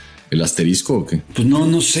arregla. ¿El asterisco o qué? Pues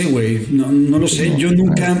no sé, güey. No lo sé. Yo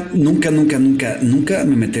nunca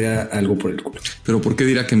me metería algo por el culo. ¿Pero por qué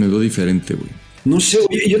dirá que me veo diferente, güey? No sé,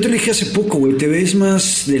 güey. Yo te lo dije hace poco, güey. Te ves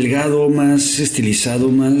más delgado, más estilizado,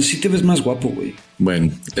 más... Sí te ves más guapo, güey.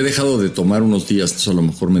 Bueno, he dejado de tomar unos días, entonces a lo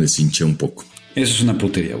mejor me deshinché un poco. Eso es una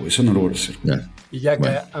putería, güey. Eso no lo voy a hacer. Ya. Y ya que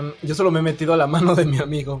yo solo me he metido a la mano de mi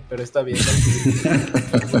amigo, pero está bien.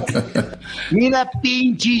 Mira,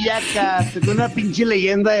 pinche Yaka, tengo una pinche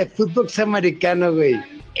leyenda de fútbol americano, güey.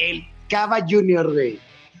 El Cava Junior, güey.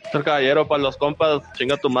 Ser caballero para los compas,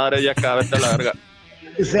 chinga tu madre, Yaka, vete a la verga.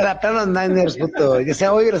 Se la pegan los Niners, puto. Ya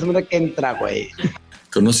sea hoy o la semana que entra, güey.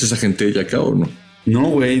 ¿Conoces a gente de Yaka o no? No,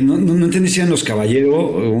 güey, no entendí si eran los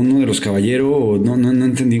caballeros, uno de los caballeros, o no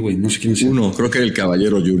entendí, güey, no sé quién es. Uno, creo que el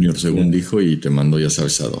caballero junior, según dijo, y te mandó ya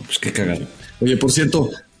sabes a dónde. Pues qué cagado. Oye, por cierto,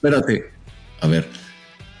 espérate, a ver,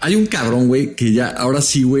 hay un cabrón, güey, que ya, ahora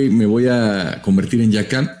sí, güey, me voy a convertir en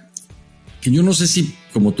Yaka, que yo no sé si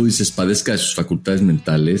como tú dices, padezca de sus facultades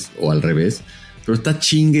mentales o al revés, pero está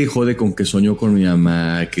chingue y jode con que soñó con mi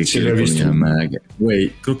mamá, que Sí, quiere lo he con mi visto. mamá. Güey,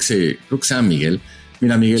 creo que se llama Miguel.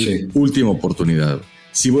 Mira, Miguel, última oportunidad.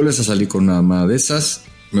 Si vuelves a salir con una mamá de esas,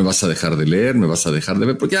 me vas a dejar de leer, me vas a dejar de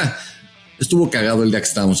ver, porque ya estuvo cagado el día que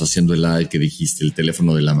estábamos haciendo el live, que dijiste el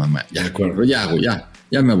teléfono de la mamá. Ya, pero ya, güey,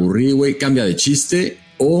 ya me aburrí, güey, cambia de chiste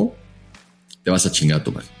o te vas a chingar a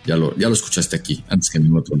tu madre. Ya lo escuchaste aquí, antes que en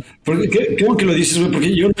ningún otro. Porque, qué bueno que lo dices, güey,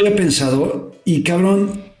 porque yo no había pensado y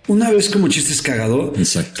cabrón, una vez como chiste es cagado.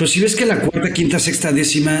 Exacto. Pero si ves que la cuarta, quinta, sexta,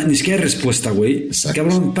 décima, ni siquiera hay respuesta, güey.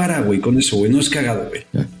 Cabrón, para, güey, con eso, güey, no es cagado, güey.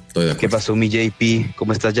 ¿Qué pasó, mi JP?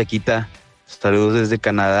 ¿Cómo estás, Yaquita? Saludos desde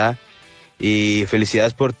Canadá y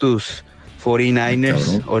felicidades por tus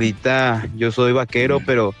 49ers. Ahorita yo soy vaquero,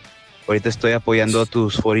 pero ahorita estoy apoyando a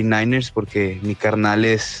tus 49ers porque mi carnal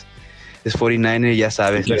es 49er, ya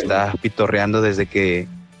sabes, lo está pitorreando desde que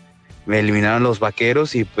me eliminaron los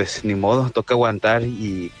vaqueros y pues ni modo, toca aguantar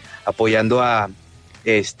y apoyando a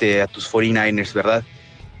tus 49ers, ¿verdad?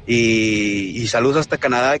 Y saludos hasta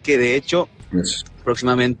Canadá, que de hecho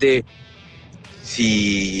próximamente,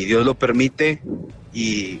 si Dios lo permite,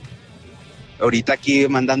 y ahorita aquí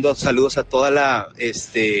mandando saludos a toda a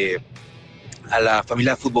la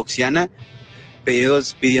familia futboxiana,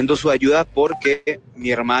 pidiendo su ayuda porque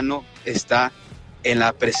mi hermano está en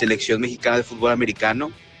la preselección mexicana de fútbol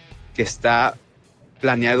americano, que está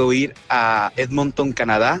planeado ir a Edmonton,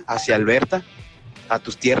 Canadá, hacia Alberta, a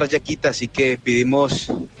tus tierras, Yaquita, así que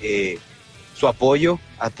pedimos su apoyo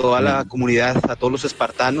a toda la comunidad, a todos los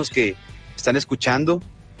espartanos que están escuchando.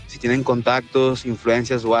 Si tienen contactos,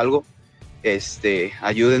 influencias o algo,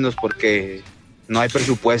 ayúdenos porque no hay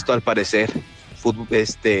presupuesto al parecer.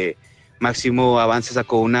 Máximo Avance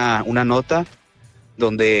sacó una nota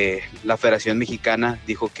donde la Federación Mexicana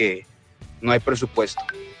dijo que no hay presupuesto.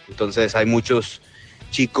 Entonces hay muchos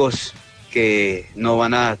chicos que no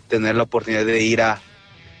van a tener la oportunidad de ir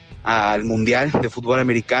al Mundial de Fútbol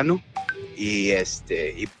Americano y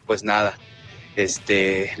pues nada,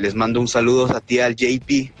 les mando un saludo a ti, al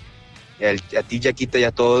JP, a ti, Yaquita, y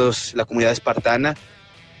a todos la comunidad espartana,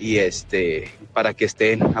 y para que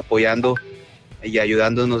estén apoyando y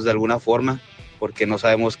ayudándonos de alguna forma, porque no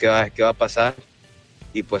sabemos qué va a pasar,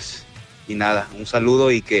 y pues, y nada, un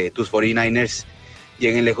saludo y que tus 49ers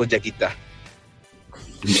lleguen lejos, Yaquita.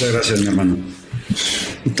 Muchas gracias, mi hermano.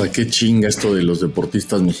 Puta, qué chinga esto de los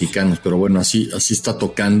deportistas mexicanos, pero bueno, así está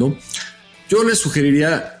tocando. Yo les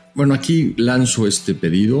sugeriría, bueno, aquí lanzo este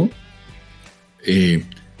pedido, de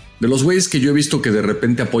los güeyes que yo he visto que de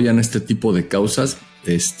repente apoyan este tipo de causas,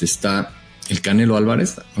 está el Canelo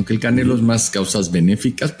Álvarez, aunque el Canelo es más causas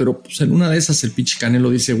benéficas, pero pues en una de esas el pinche Canelo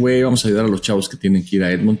dice, güey, vamos a ayudar a los chavos que tienen que ir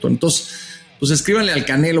a Edmonton. Entonces, pues escríbanle al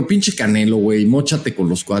Canelo, pinche Canelo, güey, móchate con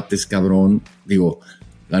los cuates, cabrón. Digo,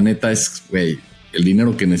 la neta es, güey, el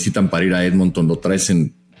dinero que necesitan para ir a Edmonton lo traes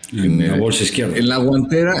en la bolsa izquierda. En la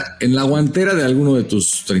guantera de alguno de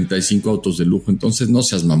tus 35 autos de lujo. Entonces no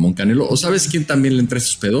seas mamón, Canelo. ¿O sabes quién también le entra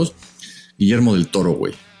esos pedos? Guillermo del Toro,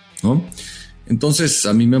 güey, ¿no? Entonces,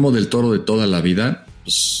 a mi Memo del Toro de toda la vida,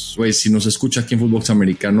 pues, güey, si nos escucha aquí en fútbol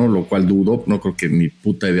americano, lo cual dudo, no creo que ni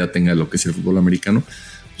puta idea tenga de lo que es el fútbol americano,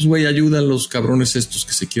 pues, güey, ayuda a los cabrones estos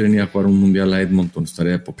que se quieren ir a jugar un mundial a Edmonton,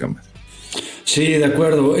 estaría de poca madre. Sí, de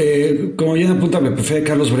acuerdo. Como bien apunta Pepe,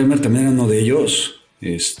 Carlos Bremer también era uno de ellos,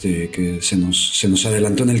 que se nos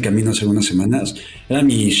adelantó en el camino hace unas semanas. Era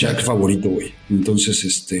mi Shaq favorito, güey.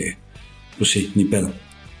 Entonces, pues sí, ni pedo.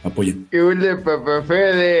 Apoyen. ¿Qué huele, Pepe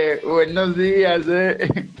Fede? Buenos días,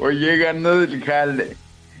 Hoy llegando del jale.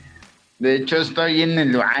 De hecho, estoy en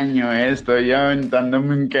el baño, estoy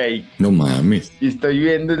aventándome un cake. No mames. Y estoy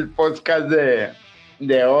viendo el podcast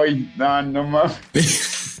de hoy. No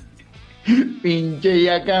mames. Pinche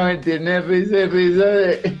Yaka me tiene risa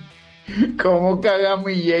de cómo caga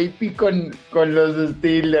mi JP con los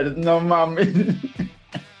Steelers. No mames.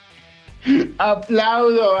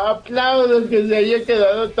 Aplaudo que se haya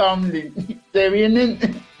quedado Tomlin. Se vienen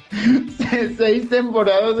 6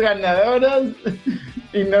 temporadas ganadoras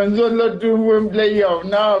y no solo tuvo en playoff.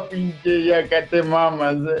 No, pinche Yaka, te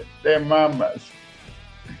mamas.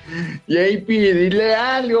 JP, dile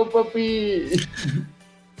algo, papi.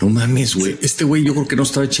 No mames, güey. Este güey yo creo que no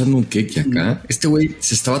estaba echando un queque acá. Este güey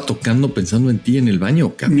se estaba tocando pensando en ti en el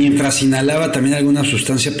baño, cabrón. Mientras inhalaba también alguna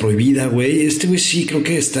sustancia prohibida, güey. Este güey sí creo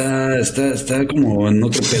que está como en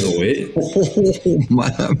otro pedo, güey.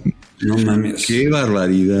 No mames. Qué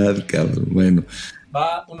barbaridad, cabrón. Bueno,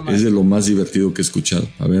 va uno más. Es de lo más divertido que he escuchado.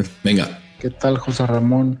 A ver, venga. ¿Qué tal, José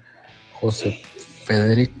Ramón, José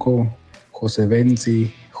Federico, José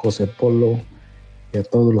Benzi, José Polo y a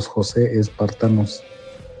todos los José espartanos?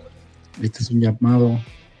 Este es un llamado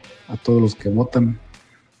a todos los que votan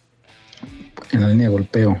en la línea de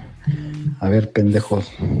golpeo. A ver, pendejos,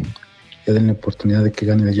 ya den la oportunidad de que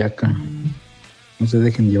gane el Yaca. No se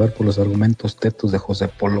dejen llevar por los argumentos tetos de José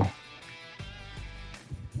Polo.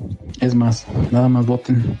 Es más, nada más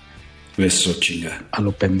voten. Eso, chinga. A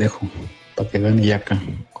lo pendejo, para que gane Yaca,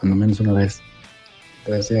 cuando menos una vez.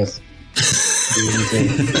 Gracias.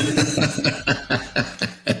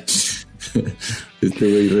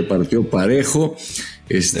 Este güey repartió parejo.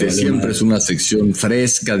 Siempre es una sección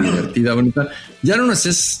fresca, divertida, bonita. Ya no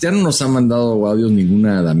nos ha mandado audios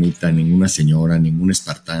ninguna damita, ninguna señora, ninguna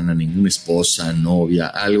espartana, ninguna esposa, novia,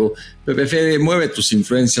 algo. Pepe Fede, mueve tus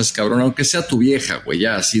influencias, cabrón, aunque sea tu vieja, güey,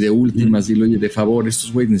 ya así de últimas, dile, oye, de favor,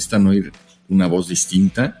 estos güeyes necesitan oír una voz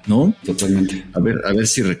distinta, ¿no? Totalmente. A ver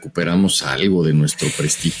si recuperamos algo de nuestro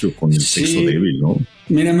prestigio con el sexo débil, ¿no?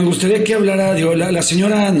 Mira, me gustaría que hablara, digo, la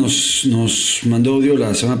señora nos mandó audio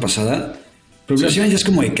la semana pasada. Pero la señora ya es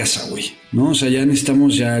como de casa, güey, ¿no? O sea, ya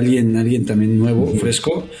necesitamos ya alguien también nuevo,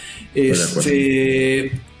 fresco. Me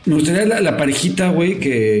gustaría la parejita, güey,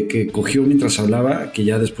 que cogió mientras hablaba, que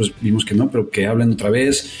ya después vimos que no, pero que hablan otra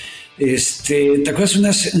vez. ¿Te acuerdas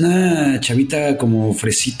una chavita como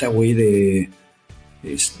fresita, güey, de... no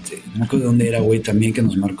me acuerdo de dónde era, güey, también que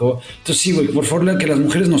nos marcó. Entonces, sí, güey, por favor, que las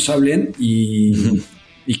mujeres nos hablen y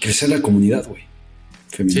crecer la comunidad, güey.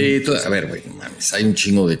 Sí, a ver, güey, mames, hay un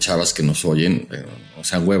chingo de chavas que nos oyen, o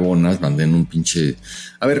sea, huevonas, manden un pinche...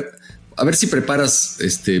 A ver si preparas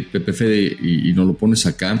Pepe Fede y nos lo pones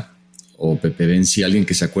acá, o Pepe Benzi, alguien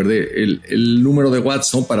que se acuerde el número de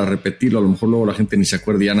WhatsApp, ¿no? Para repetirlo, a lo mejor luego la gente ni se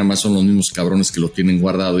acuerda y ya nada más son los mismos cabrones que lo tienen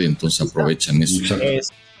guardado y entonces aprovechan eso.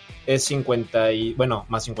 Es 50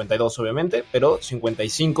 más 52 obviamente, pero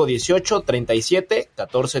 55 18 37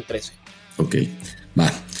 14 13. Ok,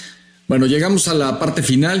 va. Bueno, llegamos a la parte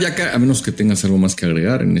final, ya que a menos que tengas algo más que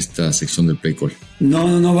agregar en esta sección del Play Call.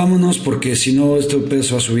 No, vámonos, porque si no, este pedo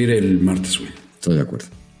va a subir el martes, güey. Estoy de acuerdo.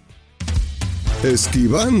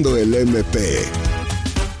 Esquivando el MP.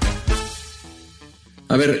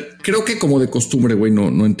 A ver, creo que como de costumbre, güey,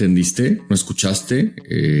 no entendiste, no escuchaste.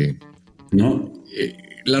 No.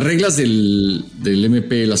 Las reglas del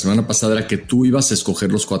MP la semana pasada era que tú ibas a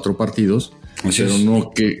escoger los 4 partidos,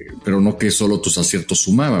 pero no que solo tus aciertos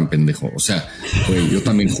sumaban, pendejo. O sea, güey, yo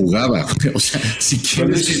también jugaba. O sea, si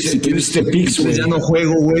quieres ya no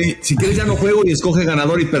juego, güey. Si quieres ya no juego y escoge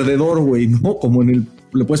ganador y perdedor, güey. No, como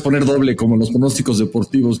le puedes poner doble, como en los pronósticos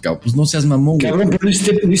deportivos, cabrón. Pues no seas mamón, güey. Cabrón, pero no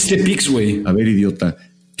hiciste picks, güey. A ver, idiota.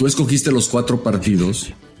 Tú escogiste los 4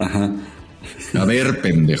 partidos. Ajá. A ver,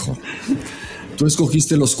 pendejo. Tú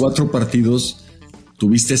escogiste los 4 partidos,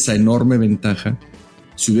 tuviste esa enorme ventaja.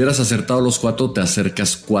 Si hubieras acertado los 4, te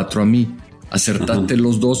acercas 4 a mí. Acertaste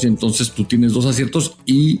los 2 y entonces tú tienes 2 aciertos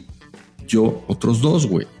y yo otros 2,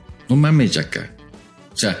 güey. No mames, Yaca.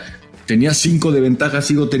 O sea, tenía 5 de ventaja,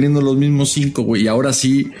 sigo teniendo los mismos 5, güey. Y ahora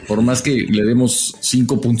sí, por más que le demos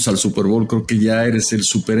 5 puntos al Super Bowl, creo que ya eres el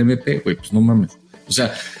Super MP, güey. Pues no mames. O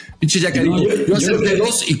sea, pinche Yaca, yo acerté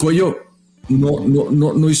 2 y Cuello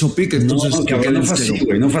no hizo pick, entonces... No, cabrón,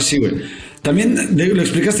 no fue así, güey. También lo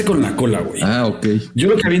explicaste con la cola, güey. Ah, ok. Yo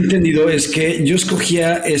lo que había entendido es que yo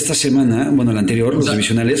escogía esta semana, bueno, la anterior, los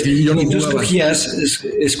divisionales, y tú escogías,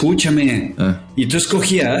 escúchame, y tú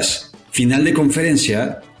escogías final de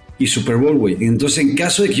conferencia y Super Bowl, güey. Entonces, en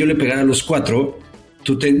caso de que yo le pegara a los 4,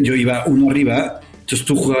 yo iba 1 arriba, entonces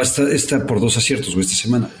tú jugabas esta por 2 aciertos, güey, esta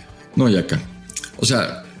semana. No, ya acá. O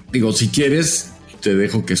sea, digo, si quieres... te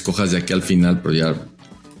dejo que escojas de aquí al final, pero ya...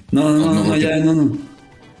 No.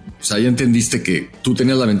 O sea, ya entendiste que tú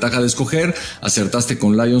tenías la ventaja de escoger, acertaste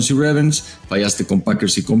con Lions y Ravens, fallaste con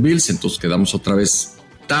Packers y con Bills, entonces quedamos otra vez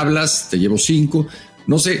tablas, te llevo 5.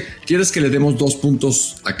 No sé, ¿quieres que le demos 2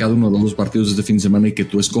 puntos a cada uno de los 2 partidos de este fin de semana y que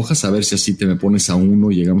tú escojas? A ver si así te me pones a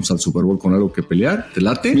 1 y llegamos al Super Bowl con algo que pelear. ¿Te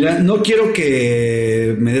late? Mira, no quiero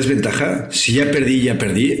que me des ventaja. Si ya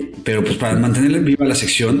perdí. Pero pues para mantener viva la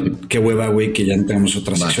sección, qué hueva, güey, que ya no tengamos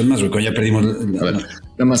otra sección más, güey, cuando ya perdimos. A ver,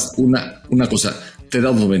 nada más una cosa. Te he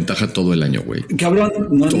dado ventaja todo el año, güey. Cabrón,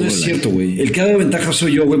 no es cierto, güey. El que ha dado ventaja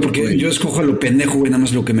soy yo, güey, porque yo escojo a lo pendejo, güey, nada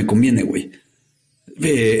más lo que me conviene, güey.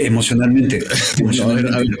 Emocionalmente. No, a ver,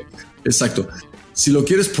 exacto. Si lo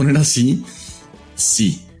quieres poner así,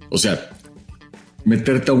 sí. O sea,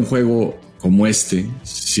 meterte a un juego como este,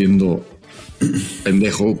 siendo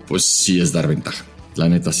pendejo, pues sí es dar ventaja. La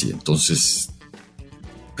neta sí. Entonces,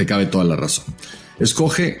 te cabe toda la razón.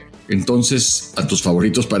 Escoge entonces a tus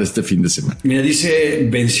favoritos para este fin de semana. Mira, dice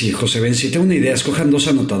José Benzi, tengo una idea. Escojan 2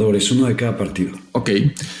 anotadores, 1 de cada partido. Ok.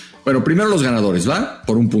 Bueno, primero los ganadores, ¿va?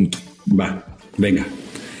 Por 1 punto. Va. Venga.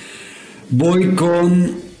 Voy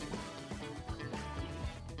con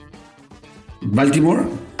Baltimore.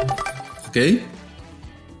 Ok.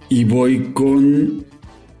 Y voy con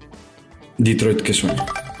Detroit, que suena.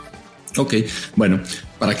 Ok, bueno,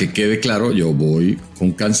 para que quede claro, yo voy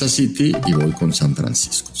con Kansas City y voy con San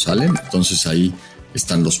Francisco, ¿sale? Entonces ahí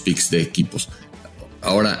están los picks de equipos.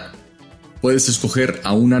 Ahora, puedes escoger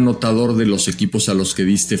a un anotador de los equipos a los que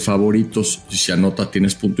diste favoritos. Si se anota,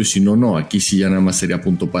 tienes punto, y si no, no. Aquí sí ya nada más sería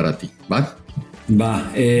punto para ti, ¿va?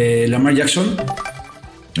 Va. Lamar Jackson.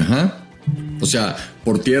 Ajá. O sea,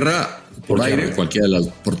 por tierra... Por aire, cualquiera de las...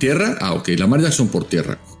 ¿Por tierra? Ah, ok. Lamar Jackson por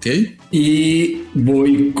tierra, ok. Y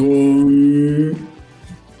voy con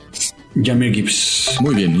Jahmyr Gibbs.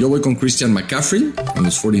 Muy bien. Yo voy con Christian McCaffrey, con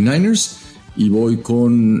los 49ers, y voy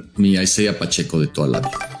con mi Isaiah Pacheco de toda la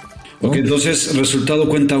vida, ¿no? Ok, entonces, resultado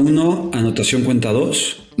cuenta 1, anotación cuenta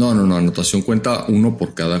 2. No. Anotación cuenta 1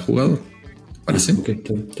 por cada jugador. ¿Parece? Ok,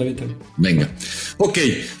 está bien. Venga. Ok,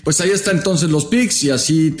 pues ahí está entonces los picks y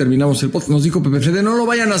así terminamos el podcast. Nos dijo Pepe Fede, no lo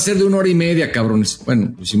vayan a hacer de 1 hora y media, cabrones.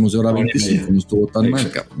 Bueno, lo hicimos de hora 25, no estuvo tan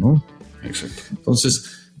mal, cabrón, ¿no? Exacto. Entonces,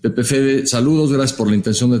 Pepe Fede, saludos, gracias por la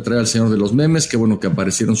intención de traer al señor de los memes, qué bueno que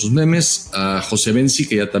aparecieron sus memes. A José Benzi,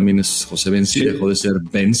 que ya también es José Benzi, sí. Dejó de ser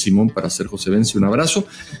Ben Simón para ser José Benzi, un abrazo.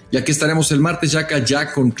 Y aquí estaremos el martes,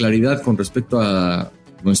 ya con claridad con respecto a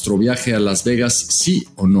nuestro viaje a Las Vegas, sí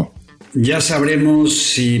o no. Ya sabremos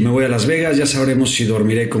si me voy a Las Vegas, ya sabremos si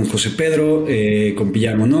dormiré con José Pedro, con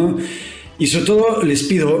pijama o no. Y sobre todo les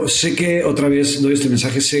pido, sé que otra vez doy este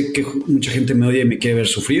mensaje, sé que mucha gente me odia y me quiere ver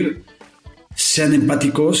sufrir. Sean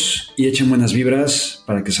empáticos y echen buenas vibras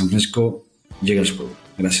para que San Francisco llegue al Super Bowl.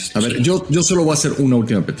 Gracias. A ver, yo solo voy a hacer una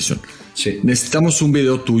última petición. Sí. Necesitamos un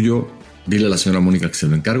video tuyo, dile a la señora Mónica que se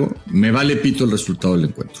lo encargo. Me vale pito el resultado del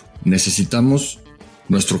encuentro. Necesitamos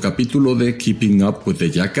nuestro capítulo de Keeping Up with the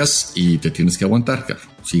Jackass y te tienes que aguantar, cara.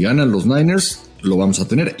 Si ganan los Niners, lo vamos a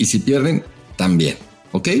tener, y si pierden, también,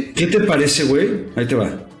 ¿ok? ¿Qué te parece, güey? Ahí te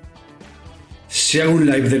va. Si hago un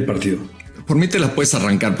live del partido. Por mí te la puedes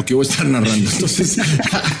arrancar porque yo voy a estar narrando, entonces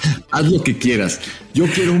haz lo que quieras. Yo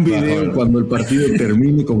quiero un video cuando el partido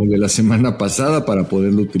termine, como el de la semana pasada, para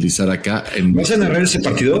poderlo utilizar acá. ¿Vas a narrar ese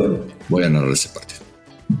partido? Voy a narrar ese partido.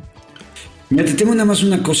 Mira, te tengo nada más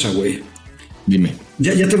una cosa, güey. Dime.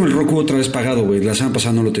 Ya tengo el Roku otra vez pagado, güey. La semana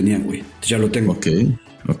pasada no lo tenía, güey. Ya lo tengo.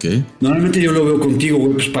 Ok. Normalmente yo lo veo contigo,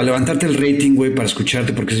 güey, pues para levantarte el rating, güey, para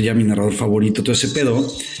escucharte, porque es ya mi narrador favorito, todo ese pedo.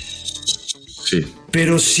 Sí.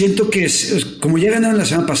 Pero siento que, como ya ganaron la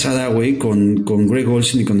semana pasada, güey, con Greg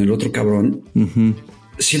Olsen y con el otro cabrón,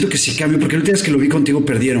 siento que sí cambio, porque la última vez que lo vi contigo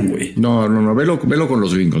perdieron, güey. No, velo con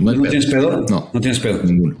los gringos. ¿No tienes pedo? No tienes pedo.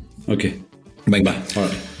 Ninguno. Ok. Venga.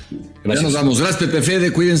 Vale. Gracias. Ya nos vamos. Gracias, Pepe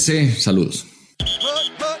Fede. Cuídense. Saludos.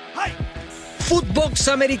 Footbox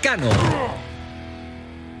Americano.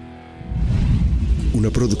 Una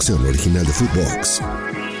producción original de Footbox.